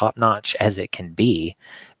as top notch as it can be,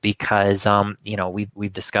 because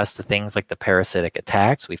we've discussed the things like the parasitic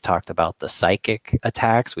attacks. We've talked about the psychic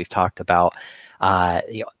attacks. We've talked about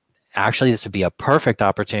actually, this would be a perfect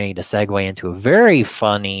opportunity to segue into a very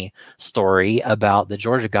funny story about the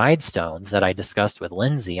Georgia Guidestones that I discussed with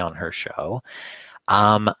Lindsay on her show.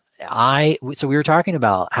 So we were talking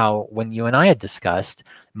about how, when you and I had discussed,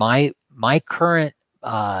 my current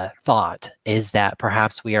thought is that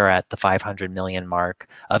perhaps we are at the 500 million mark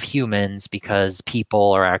of humans, because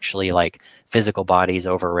people are actually like physical bodies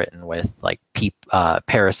overwritten with like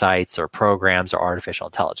parasites or programs or artificial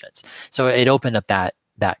intelligence. So it opened up that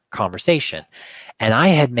conversation, and I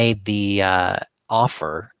had made the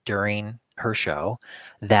offer during her show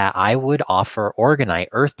that I would offer Orgonite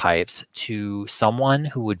earth pipes to someone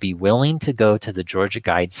who would be willing to go to the Georgia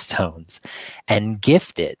Guidestones and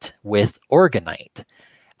gift it with Orgonite.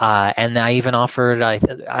 And I even offered,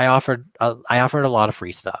 I offered a lot of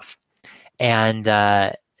free stuff, and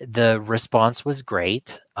the response was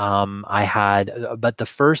great. But the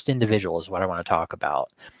first individual is what I want to talk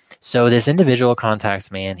about. So this individual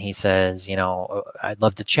contacts me, and he says, I'd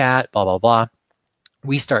love to chat, blah, blah, blah.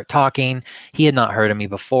 We start talking. He had not heard of me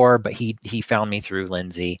before, but he found me through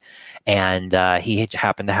Lindsay, and he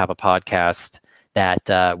happened to have a podcast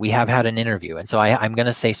that we have had an interview. And so I'm going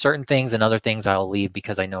to say certain things, and other things I'll leave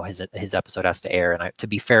because I know his episode has to air. And to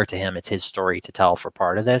be fair to him, it's his story to tell for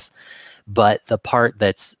part of this. But the part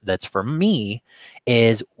that's for me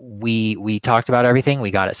is we talked about everything.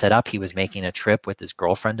 We got it set up. He was making a trip with his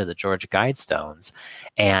girlfriend to the Georgia Guidestones,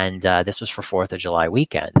 and this was for 4th of July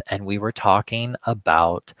weekend. And we were talking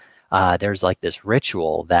about there's like this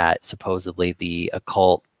ritual that supposedly the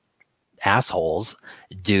occult assholes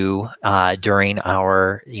do during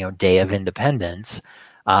our Day of Independence,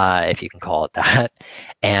 if you can call it that,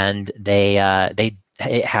 and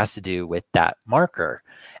it has to do with that marker.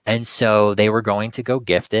 And so they were going to go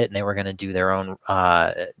gift it, and they were going to do their own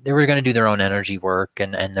energy work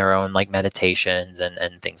and their own like meditations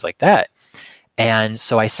and things like that. And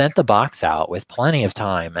so I sent the box out with plenty of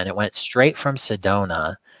time, and it went straight from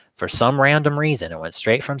Sedona For some random reason, it went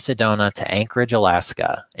straight from Sedona to Anchorage,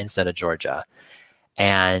 Alaska instead of Georgia.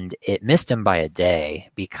 And it missed him by a day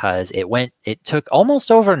because it took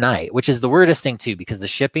almost overnight, which is the weirdest thing too, because the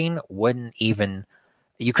shipping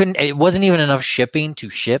it wasn't even enough shipping to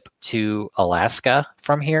ship to Alaska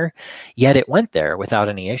from here, yet it went there without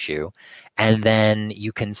any issue. And then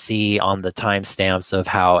you can see on the timestamps of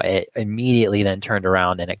how it immediately then turned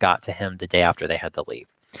around and it got to him the day after they had to leave.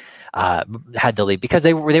 Because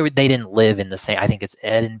they didn't live in the same. I think it's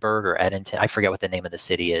Edinburgh or Edmonton. I forget what the name of the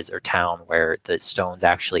city is or town where the stones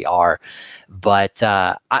actually are. But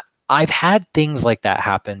I've had things like that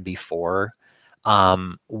happen before.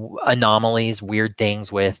 Anomalies, weird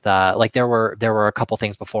things with like there were a couple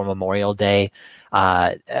things before Memorial Day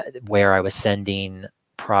where I was sending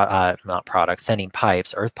sending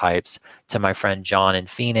earth pipes to my friend John in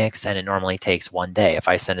Phoenix, and it normally takes 1 day. If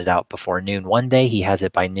I send it out before noon one day, he has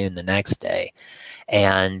it by noon the next day.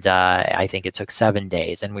 And I think it took 7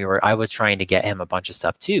 days. And I was trying to get him a bunch of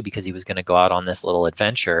stuff too, because he was going to go out on this little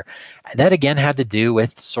adventure. That again had to do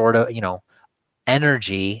with sort of,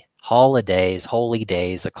 energy, holidays, holy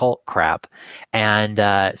days, occult crap. And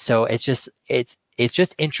so it's just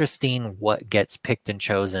interesting what gets picked and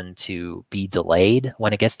chosen to be delayed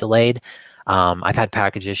when it gets delayed. I've had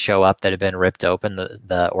packages show up that have been ripped open,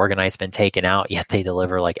 the organite's been taken out, yet they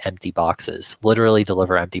deliver like empty boxes, literally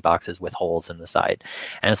deliver empty boxes with holes in the side.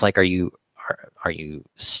 And it's like, are you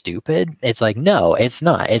stupid? It's like, no, it's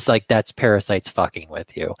not. It's like, that's parasites fucking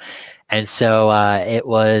with you. And so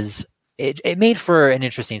it made for an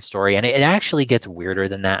interesting story, and it actually gets weirder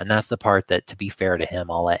than that. And that's the part that, to be fair to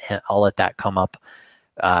him, I'll let that come up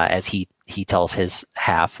as he tells his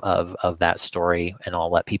half of that story, and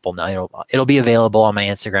I'll let people know. It'll be available on my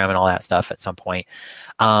Instagram and all that stuff at some point.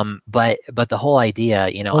 But the whole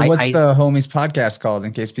idea, what's the homies podcast called,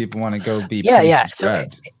 in case people want to go be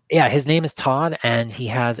subscribed? So, yeah, his name is Todd, and he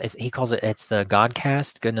calls it's the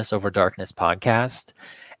Godcast, Goodness Over Darkness podcast.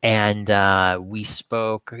 And we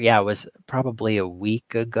spoke, it was probably a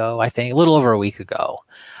week ago, I think, a little over a week ago.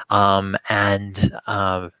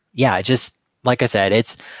 Just like I said,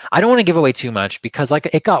 I don't want to give away too much because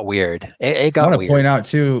it got weird. It got weird. I want to point out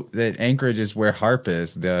too that Anchorage is where HAARP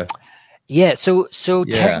is.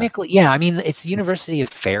 Technically, I mean, it's the University of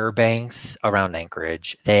Fairbanks around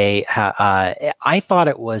Anchorage.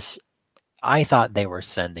 I thought they were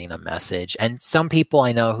sending a message, and some people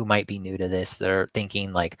I know who might be new to this, they're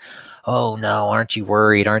thinking like, oh no, aren't you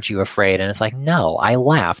worried? Aren't you afraid? And it's like, no, I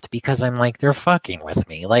laughed because I'm like, they're fucking with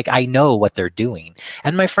me. Like, I know what they're doing.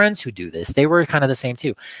 And my friends who do this, they were kind of the same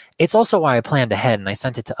too. It's also why I planned ahead and I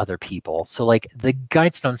sent it to other people. So like the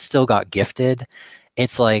Guidestone still got gifted.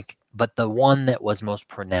 It's like, but the one that was most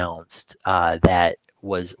pronounced, that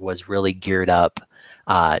was really geared up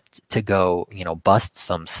to go, bust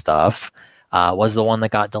some stuff, was the one that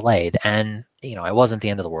got delayed. And, it wasn't the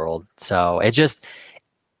end of the world. So it just,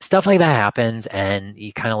 stuff like that happens, and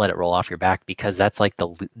you kind of let it roll off your back, because that's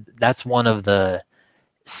one of the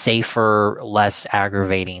safer, less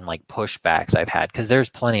aggravating like pushbacks I've had, because there's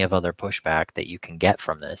plenty of other pushback that you can get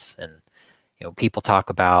from this. And, people talk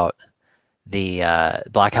about the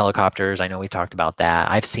black helicopters. I know we talked about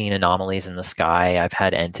that. I've seen anomalies in the sky. I've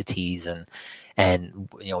had entities and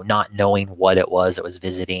not knowing what it was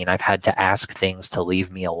visiting. I've had to ask things to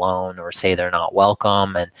leave me alone or say they're not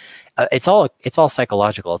welcome. And it's all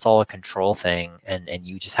psychological. It's all a control thing. And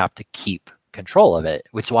you just have to keep control of it,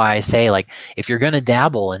 which is why I say, like, if you're going to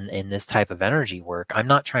dabble in this type of energy work, I'm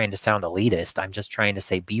not trying to sound elitist. I'm just trying to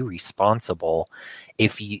say, be responsible.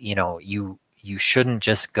 If you shouldn't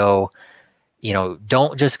just go,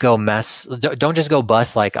 don't just go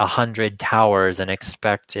bust like 100 towers and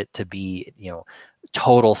expect it to be,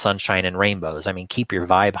 total sunshine and rainbows. I mean, keep your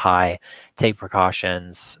vibe high, take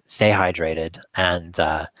precautions, stay hydrated, and,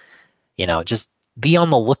 just be on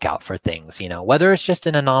the lookout for things, whether it's just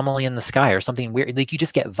an anomaly in the sky or something weird. Like, you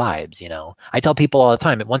just get vibes. I tell people all the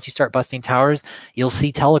time, once you start busting towers, you'll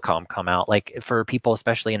see telecom come out, like for people,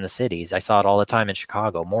 especially in the cities. I saw it all the time in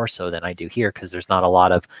Chicago, more so than I do here, because there's not a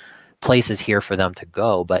lot of places here for them to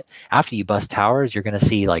go. But after you bust towers, you're going to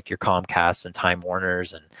see like your Comcast and Time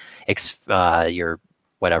Warners and your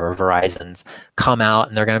whatever Verizons come out,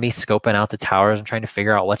 and they're going to be scoping out the towers and trying to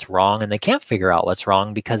figure out what's wrong. And they can't figure out what's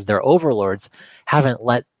wrong because their overlords haven't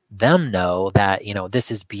let them know that,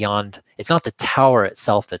 this is beyond. It's not the tower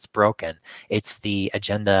itself that's broken. It's the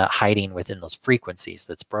agenda hiding within those frequencies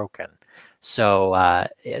that's broken. So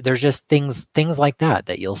there's just things like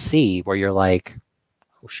that you'll see where you're like,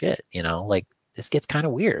 oh shit, like, this gets kind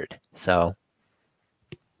of weird. So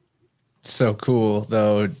cool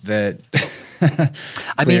though that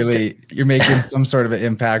I mean, Clearly, you're making some sort of an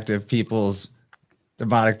impact if people's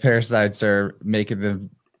demonic parasites are making them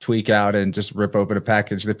tweak out and just rip open a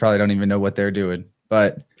package. They probably don't even know what they're doing.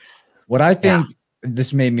 But what I think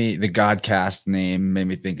this made me, the Godcast name made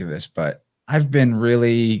me think of this, but I've been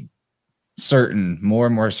really certain, more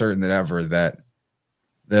and more certain than ever, that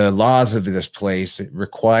the laws of this place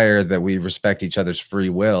require that we respect each other's free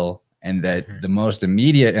will, and that the most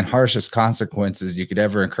immediate and harshest consequences you could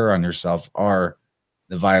ever incur on yourself are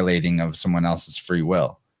the violating of someone else's free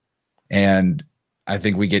will. And I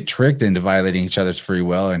think we get tricked into violating each other's free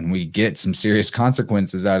will, and we get some serious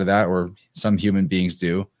consequences out of that, or some human beings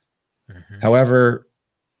do. However,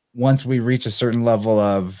 once we reach a certain level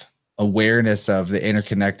of awareness of the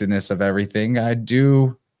interconnectedness of everything, I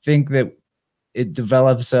do think that it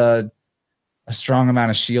develops a strong amount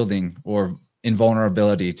of shielding or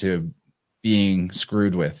invulnerability to being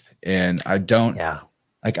screwed with. And I don't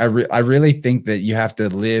like, I really think that you have to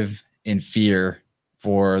live in fear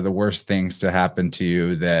for the worst things to happen to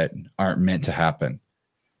you that aren't meant to happen.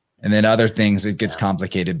 And then other things, it gets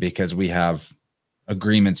complicated because we have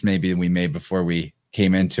agreements maybe we made before we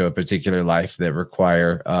came into a particular life that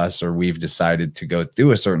require us, or we've decided to go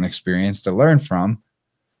through a certain experience to learn from.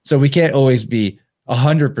 So we can't always be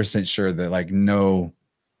 100% sure that like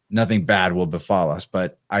nothing bad will befall us.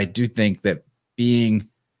 But I do think that being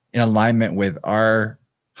in alignment with our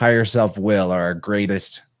higher self will, our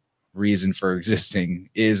greatest reason for existing,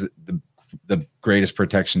 is the greatest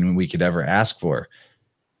protection we could ever ask for.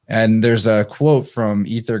 And there's a quote from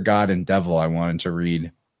Ether, God, and Devil I wanted to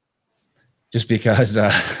read, just because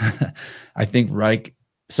I think Reich,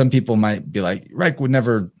 some people might be like, Reich would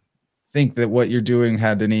never think that what you're doing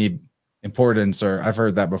had any importance, or I've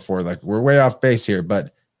heard that before, like we're way off base here.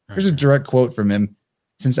 But here's a direct quote from him.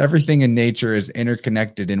 Since everything in nature is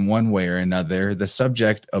interconnected in one way or another, the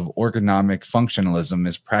subject of ergonomic functionalism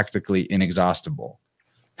is practically inexhaustible.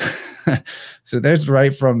 So there's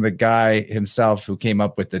right from the guy himself who came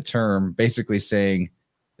up with the term, basically saying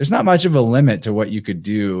there's not much of a limit to what you could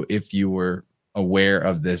do if you were aware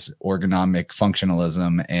of this ergonomic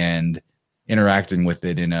functionalism and interacting with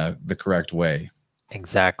it in the correct way.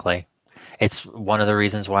 Exactly. It's one of the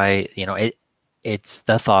reasons why, it's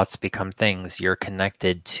the thoughts become things. You're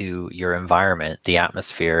connected to your environment, the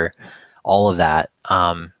atmosphere, all of that.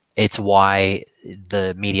 It's why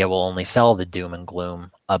the media will only sell the doom and gloom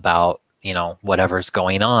about, whatever's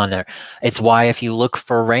going on. It's why if you look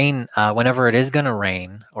for rain, whenever it is going to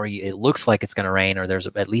rain, or it looks like it's going to rain, or there's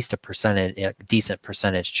at least a decent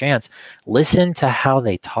percentage chance, listen to how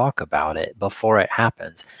they talk about it before it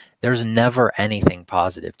happens. There's never anything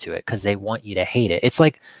positive to it because they want you to hate it. It's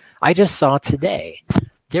like, I just saw today,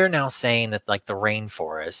 they're now saying that like the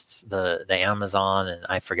rainforests, the Amazon, and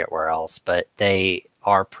I forget where else, but they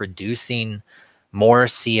are producing more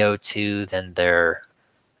CO2 than they're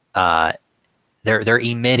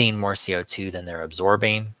emitting more CO2 than they're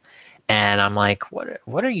absorbing. And I'm like,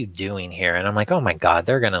 what are you doing here? And I'm like, oh my God,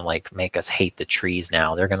 they're gonna like make us hate the trees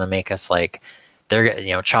now. They're gonna make us like,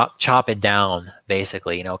 they're chop it down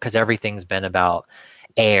basically, because everything's been about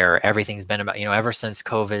air. Everything's been about, ever since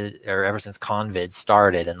COVID, or ever since COVID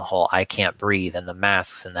started, and the whole I can't breathe and the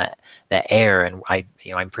masks and that air. And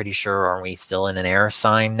I'm pretty sure, are we still in an air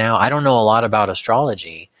sign now? I don't know a lot about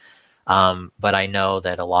astrology, but I know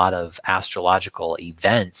that a lot of astrological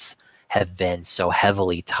events have been so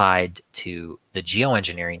heavily tied to the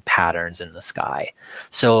geoengineering patterns in the sky.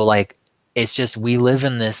 So like, it's just, we live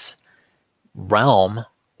in this realm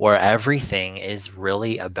where everything is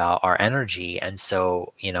really about our energy. And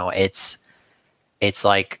so, it's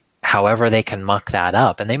like, however they can muck that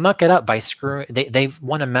up, and they muck it up by they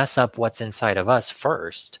want to mess up what's inside of us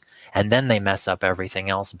first, and then they mess up everything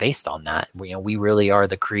else based on that. We really are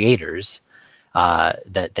the creators,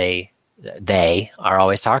 that they are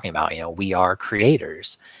always talking about. We are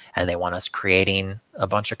creators, and they want us creating a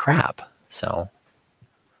bunch of crap. So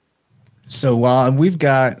while we've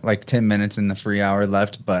got like 10 minutes in the free hour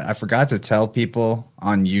left, but I forgot to tell people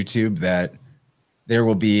on YouTube that there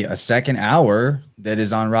will be a second hour that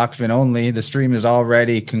is on Rockfin only. The stream is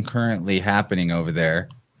already concurrently happening over there.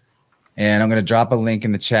 And I'm going to drop a link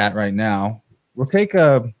in the chat right now. We'll take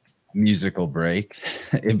a musical break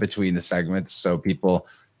in between the segments so people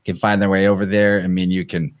can find their way over there. And me and you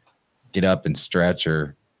can get up and stretch,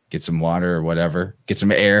 or get some water, or whatever, get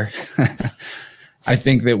some air. I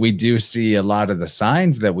think that we do see a lot of the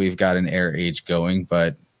signs that we've got an air age going,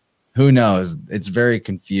 but who knows? It's very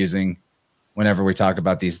confusing whenever we talk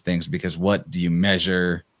about these things, because what do you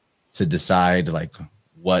measure to decide like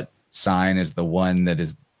what sign is the one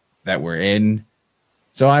that we're in?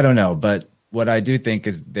 So I don't know, but what I do think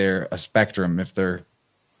is they're a spectrum. If there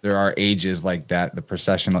are ages like that, the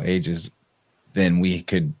processional ages, then we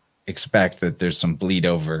could expect that there's some bleed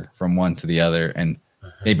over from one to the other. And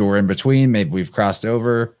maybe we're in between, maybe we've crossed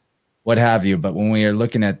over, what have you. But when we are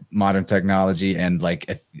looking at modern technology and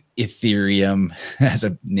like Ethereum as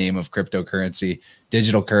a name of cryptocurrency,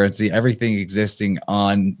 digital currency, everything existing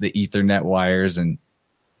on the Ethernet wires and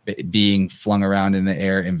being flung around in the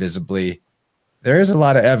air invisibly, there is a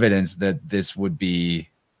lot of evidence that this would be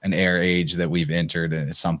an air age that we've entered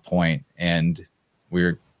at some point, and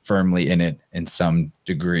we're firmly in it in some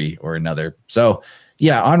degree or another. So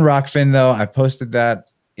yeah, on Rokfin though, I posted that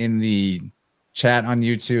in the chat on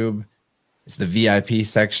YouTube. It's the VIP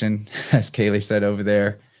section, as Kaylee said over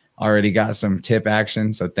there. Already got some tip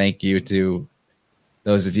action, so thank you to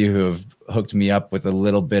those of you who have hooked me up with a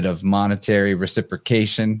little bit of monetary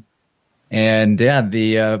reciprocation. And yeah,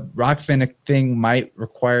 the Rokfin thing might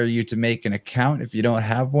require you to make an account if you don't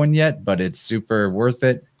have one yet, but it's super worth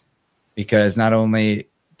it, because not only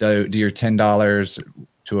do your $10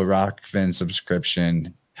 to a Rokfin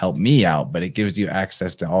subscription help me out, but it gives you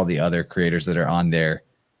access to all the other creators that are on there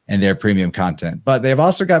and their premium content. But they've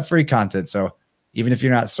also got free content. So even if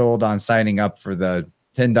you're not sold on signing up for the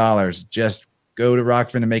 $10, just go to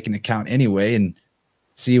Rokfin and make an account anyway and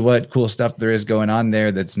see what cool stuff there is going on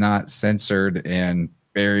there that's not censored and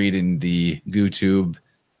buried in the GooTube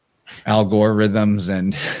algorithms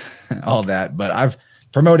and all that. But I've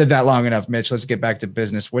promoted that long enough, Mitch. Let's get back to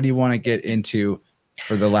business. What do you want to get into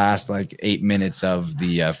for the last like 8 minutes of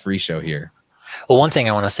the free show here? Well, one thing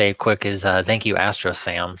I want to say quick is thank you, Astro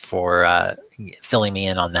Sam, for filling me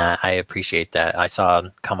in on that. I appreciate that. I saw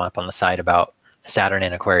come up on the side about Saturn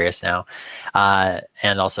in Aquarius now.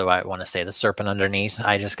 And also I want to say the serpent underneath.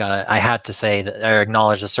 I had to say that, or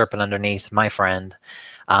acknowledge the serpent underneath, my friend,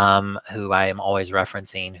 who I am always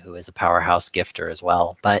referencing, who is a powerhouse gifter as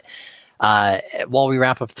well. But while we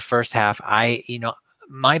wrap up the first half,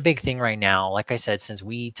 my big thing right now, like I said, since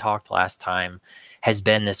we talked last time, has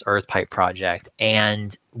been this Earth Pipe project.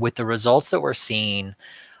 And with the results that we're seeing,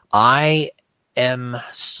 I am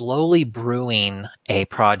slowly brewing a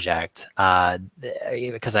project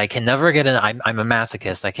because I can never get I'm a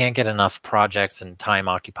masochist. I can't get enough projects and time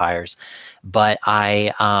occupiers, but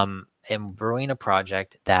I am brewing a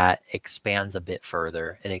project that expands a bit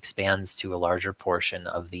further. It expands to a larger portion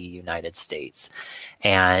of the United States.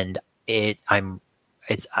 And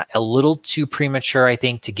it's a little too premature, I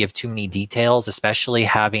think, to give too many details, especially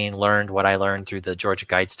having learned what I learned through the Georgia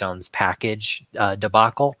Guidestones package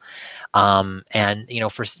debacle. And,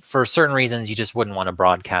 for certain reasons, you just wouldn't want to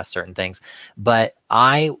broadcast certain things. But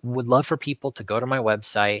I would love for people to go to my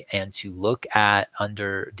website and to look at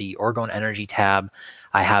under the Orgone Energy tab.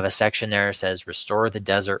 I have a section there that says Restore the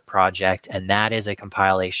Desert Project, and that is a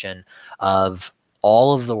compilation of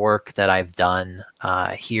all of the work that I've done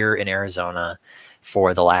here in Arizona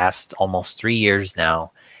for the last almost 3 years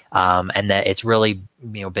now. And that it's really,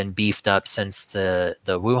 been beefed up since the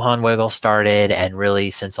Wuhan wiggle started, and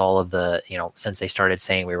really since all of the, since they started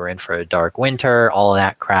saying we were in for a dark winter, all of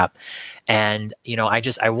that crap. And,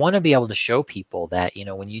 I want to be able to show people that,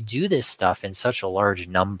 when you do this stuff in such a large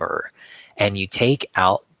number and you take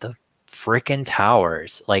out the frickin'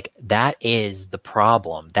 towers, like that is the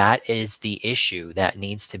problem. That is the issue that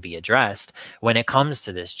needs to be addressed when it comes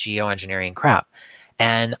to this geoengineering crap.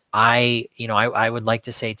 And I would like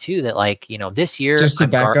to say too that this year, just to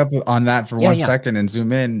back up on that for 1 second and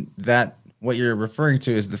zoom in, that what you're referring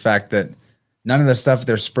to is the fact that none of the stuff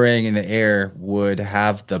they're spraying in the air would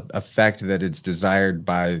have the effect that it's desired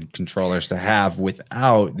by controllers to have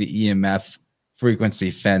without the EMF frequency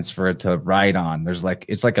fence for it to ride on.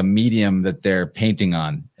 It's like a medium that they're painting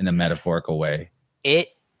on in a metaphorical way.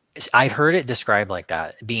 I've heard it described like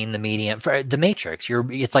that, being the medium for the Matrix.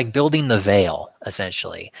 It's like building the veil,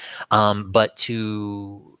 essentially. But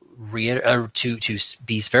to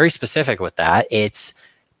be very specific with that,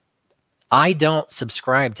 I don't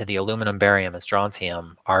subscribe to the aluminum, barium, and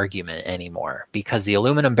strontium argument anymore, because the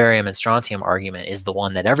aluminum, barium, and strontium argument is the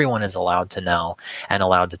one that everyone is allowed to know and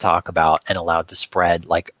allowed to talk about and allowed to spread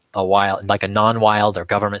like a non-wild or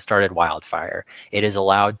government-started wildfire. It is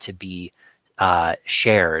allowed to be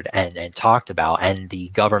shared and talked about, and the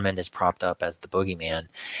government is propped up as the boogeyman.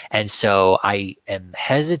 And so I am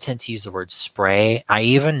hesitant to use the word spray. I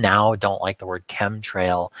even now don't like the word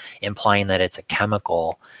chemtrail, implying that it's a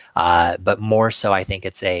chemical, but more so I think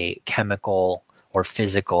it's a chemical or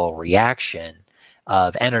physical reaction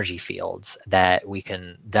of energy fields that we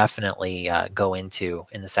can definitely go into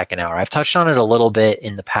in the second hour. I've touched on it a little bit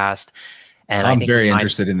in the past. And I I'm think very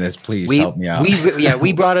interested in this. Please we help me out.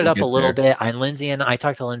 we brought it We'll up a get little there. bit. I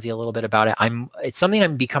talked to Lindsay a little bit about it. It's something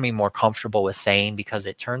I'm becoming more comfortable with saying because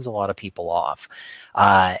it turns a lot of people off.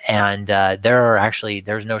 There's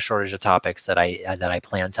no shortage of topics that I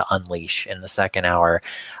plan to unleash in the second hour,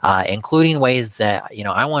 including ways that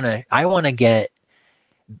I want to get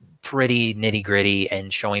pretty nitty gritty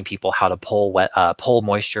and showing people how to pull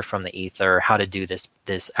moisture from the ether, how to do this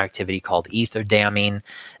activity called ether damming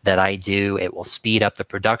that I do. It will speed up the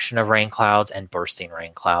production of rain clouds and bursting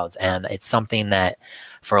rain clouds. And it's something that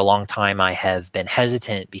for a long time I have been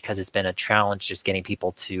hesitant because it's been a challenge just getting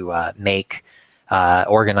people to make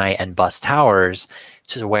orgonite and bust towers,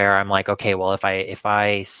 to where I'm like, okay, well, if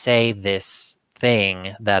I say this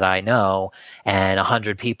thing that I know and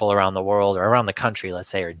 100 people around the world or around the country, let's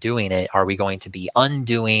say, are doing it, are we going to be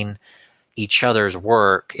undoing each other's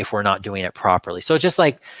work if we're not doing it properly? So it's just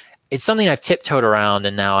like, it's something I've tiptoed around,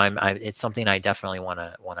 and now it's something I definitely want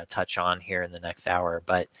to touch on here in the next hour.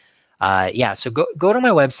 But yeah, so go to my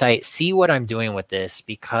website, see what I'm doing with this,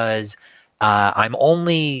 because I'm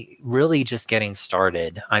only really just getting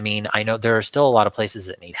started. I mean, I know there are still a lot of places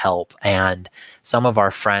that need help, and some of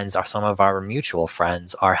our mutual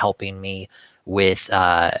friends are helping me with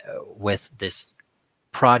this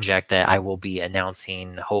project that I will be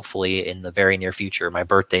announcing hopefully in the very near future. My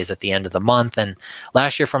birthday's at the end of the month, and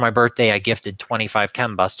last year for my birthday, I gifted 25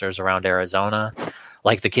 chembusters around Arizona,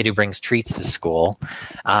 like the kid who brings treats to school.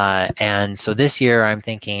 And so this year I'm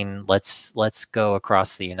thinking, let's go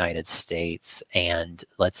across the United States and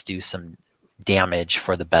let's do some damage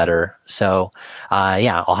for the better. So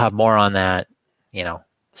yeah, I'll have more on that,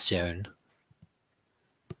 soon.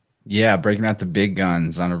 Yeah, breaking out the big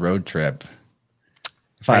guns on a road trip.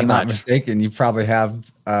 If Pretty I'm not much. mistaken, you probably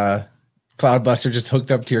have Cloudbuster just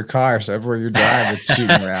hooked up to your car, so everywhere you drive, it's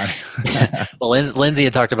shooting around. Well, Lindsay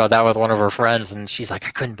had talked about that with one of her friends, and she's like,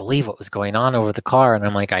 I couldn't believe what was going on over the car. And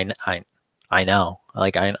I'm like, I know.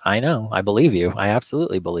 Like, I know. I believe you. I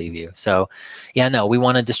absolutely believe you. So, yeah, no, we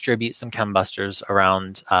want to distribute some chembusters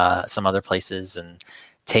around some other places and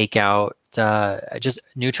take out, just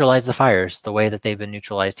neutralize the fires the way that they've been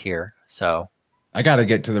neutralized here. So I got to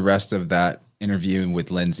get to the rest of that interview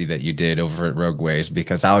with Lindsay that you did over at Rogue Ways,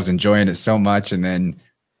 because I was enjoying it so much. And then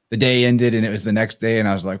the day ended and it was the next day, and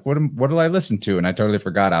I was like, what did I listen to? And I totally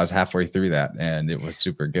forgot I was halfway through that, and it was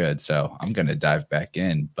super good. So I'm going to dive back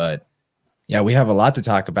in. But yeah, we have a lot to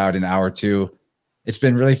talk about in hour two. It's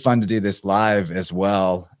been really fun to do this live as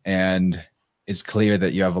well. And it's clear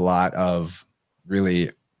that you have a lot of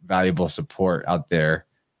really valuable support out there.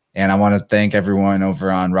 And I want to thank everyone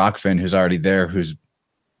over on Rockfin who's already there, who's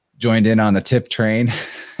joined in on the tip train.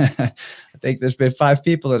 I think there's been 5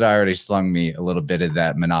 people that already slung me a little bit of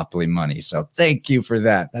that Monopoly money. So thank you for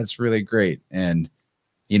that. That's really great. And,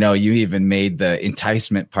 you even made the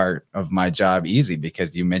enticement part of my job easy,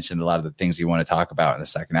 because you mentioned a lot of the things you want to talk about in the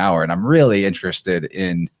second hour. And I'm really interested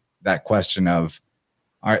in that question of,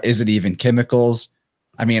 is it even chemicals?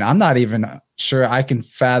 I mean, I'm not even sure I can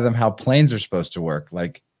fathom how planes are supposed to work.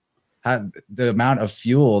 Like, the amount of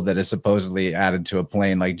fuel that is supposedly added to a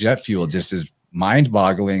plane, like jet fuel, just is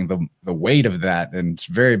mind-boggling, the weight of that, and it's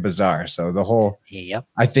very bizarre. So the whole, yep.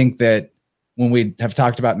 I think that when we have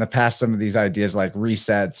talked about in the past some of these ideas like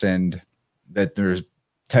resets, and that there's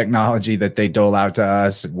technology that they dole out to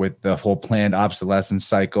us with the whole planned obsolescence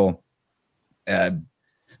cycle,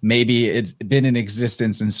 maybe it's been in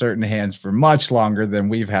existence in certain hands for much longer than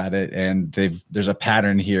we've had it, and there's a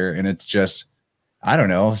pattern here, and it's just, I don't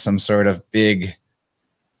know, some sort of big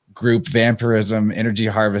group vampirism energy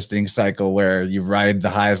harvesting cycle where you ride the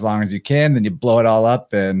high as long as you can, then you blow it all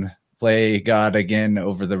up and play God again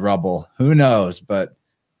over the rubble. Who knows? But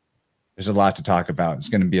there's a lot to talk about. It's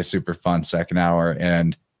going to be a super fun second hour.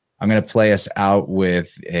 And I'm going to play us out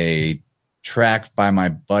with a track by my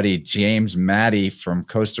buddy James Matty from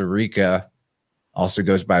Costa Rica. Also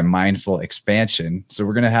goes by Mindful Expansion. So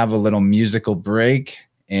we're going to have a little musical break,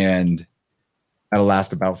 and that'll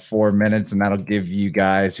last about 4 minutes, and that'll give you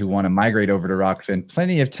guys who want to migrate over to Rockfin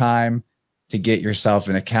plenty of time to get yourself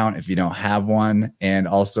an account if you don't have one. And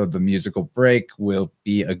also the musical break will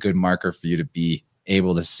be a good marker for you to be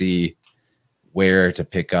able to see where to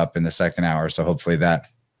pick up in the second hour. So hopefully that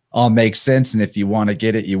all makes sense. And if you want to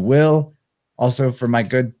get it, you will. Also, for my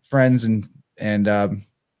good friends and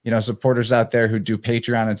supporters out there who do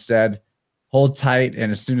Patreon instead, hold tight,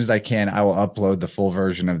 and as soon as I can, I will upload the full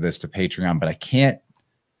version of this to Patreon, but I can't,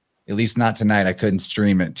 at least not tonight. I couldn't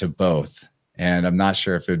stream it to both, and I'm not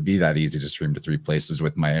sure if it would be that easy to stream to 3 places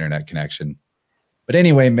with my internet connection. But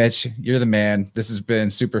anyway, Mitch, you're the man. This has been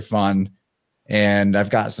super fun, and I've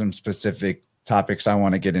got some specific topics I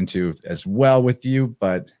want to get into as well with you,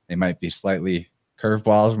 but they might be slightly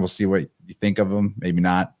curveballs. We'll see what you think of them, maybe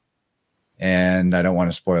not. And I don't want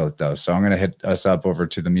to spoil it though. So I'm going to hit us up over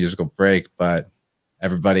to the musical break, but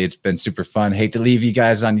everybody, it's been super fun. Hate to leave you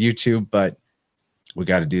guys on YouTube, but we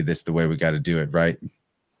got to do this the way we got to do it, right?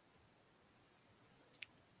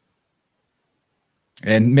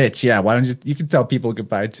 And Mitch, yeah, why don't you can tell people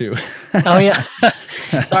goodbye too. Oh yeah.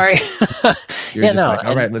 Sorry. You're like,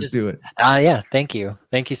 all right, let's do it. Yeah, thank you.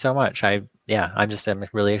 Thank you so much. I'm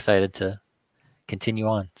really excited to continue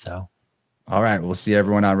on. So all right, we'll see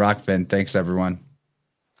everyone on Rockfin. Thanks everyone.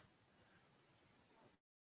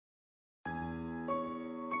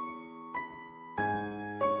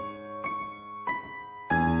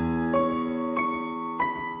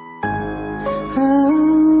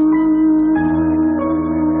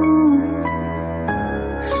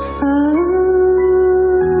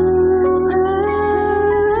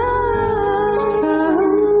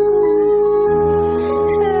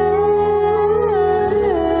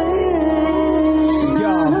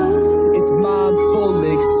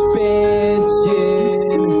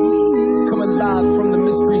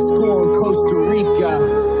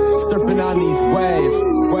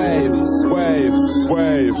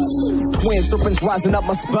 Rising up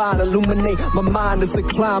my spine, illuminate my mind as I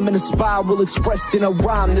climb in a spiral expressed in a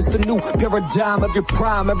rhyme. It's the new paradigm of your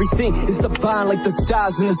prime. Everything is divine like the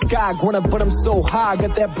stars in the sky. Grown up, but I'm so high,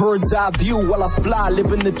 got that bird's eye view while I fly,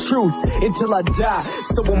 living the truth until I die.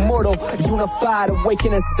 So immortal, unified,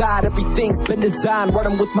 awaken inside. Everything's been designed,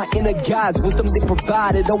 running with my inner guides. Wisdom they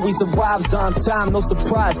provide, it always arrives on time, no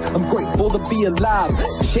surprise. I'm grateful to be alive.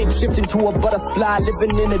 Shape shifting to a butterfly,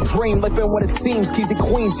 living in a dream, living what it seems. Keys and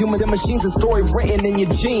queens, humans and machines, a story written in your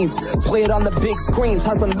jeans. Play it on the big screens,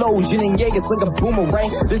 highs and lows, yin and yang, it's like a boomerang.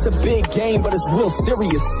 This a big game, but it's real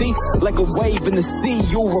serious, see? Like a wave in the sea,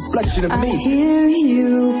 you a reflection of me. I hear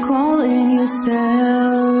you calling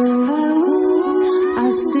yourself. I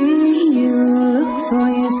see you look for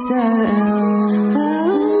yourself.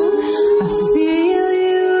 I feel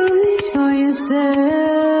you reach for yourself.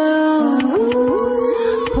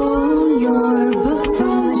 Pull your book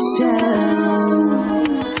from the shelf.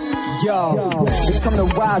 Yo. It's time to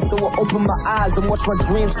rise, so I open my eyes and watch my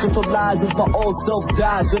dreams crystallize as my old self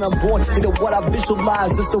dies. And I'm born into what I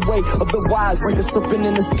visualize. It's the way of the wise, bring a serpent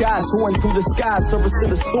in the sky, soaring through the sky, service to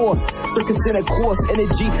the source. Circuits in a course,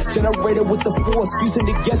 energy generated with the force, fusing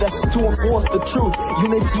together to enforce the truth.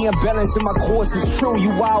 Unity and balance in my course is true.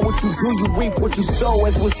 You are what you do, you reap what you sow.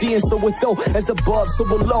 As within, so without, as above, so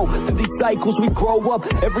below. Through these cycles we grow up,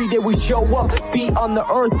 every day we show up. Feet on the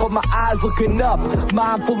earth, but my eyes looking up.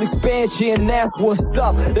 Mindful expansion, that's what's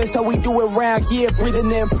up. That's how we do it around here,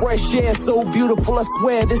 breathing in fresh air. So beautiful, I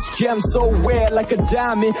swear, this gem so rare. Like a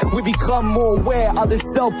diamond, we become more aware of the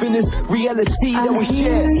self in this reality that we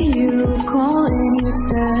share. I hear you calling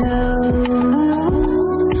yourself.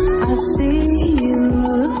 I see you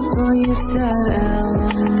look for yourself.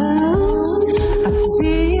 I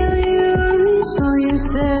feel you reach for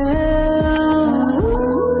yourself.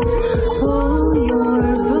 Pull your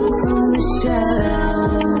book from the shelf.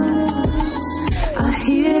 I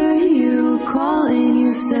hear you calling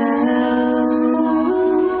yourself.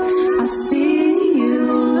 I see you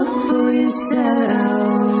look for yourself.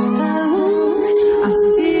 I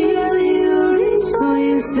feel you reach for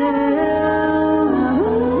yourself.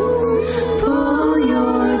 Pull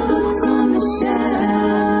your book from the shelf.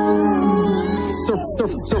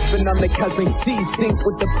 Surfing on the cosmic sea, sync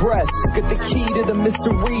with the breath. Get the key to the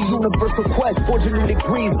mystery, universal quest. Forging new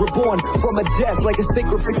degrees, we're born from a death like a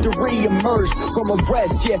sacred victory. Emerged from a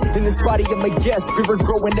rest, yeah, in this body I'm a guest. Spirit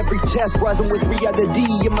growing every test, rising with reality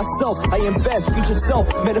in myself. I invest, future self,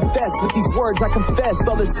 manifest with these words I confess.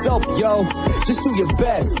 All is self, yo, just do your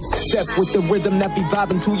best. Step with the rhythm that be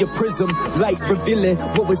vibing through your prism. Light revealing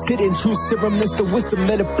what was hidden, true serum. That's the wisdom,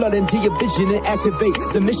 let it flood into your vision and activate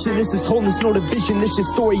the mission. This is wholeness, no division. This your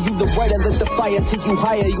story, you the writer. Let the fire take you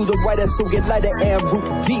higher. You the writer, so get lighter and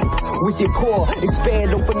root deep with your core.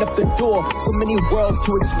 Expand, open up the door. So many worlds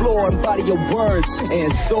to explore. Embody your words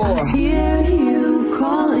and soar. I hear you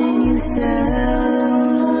calling yourself.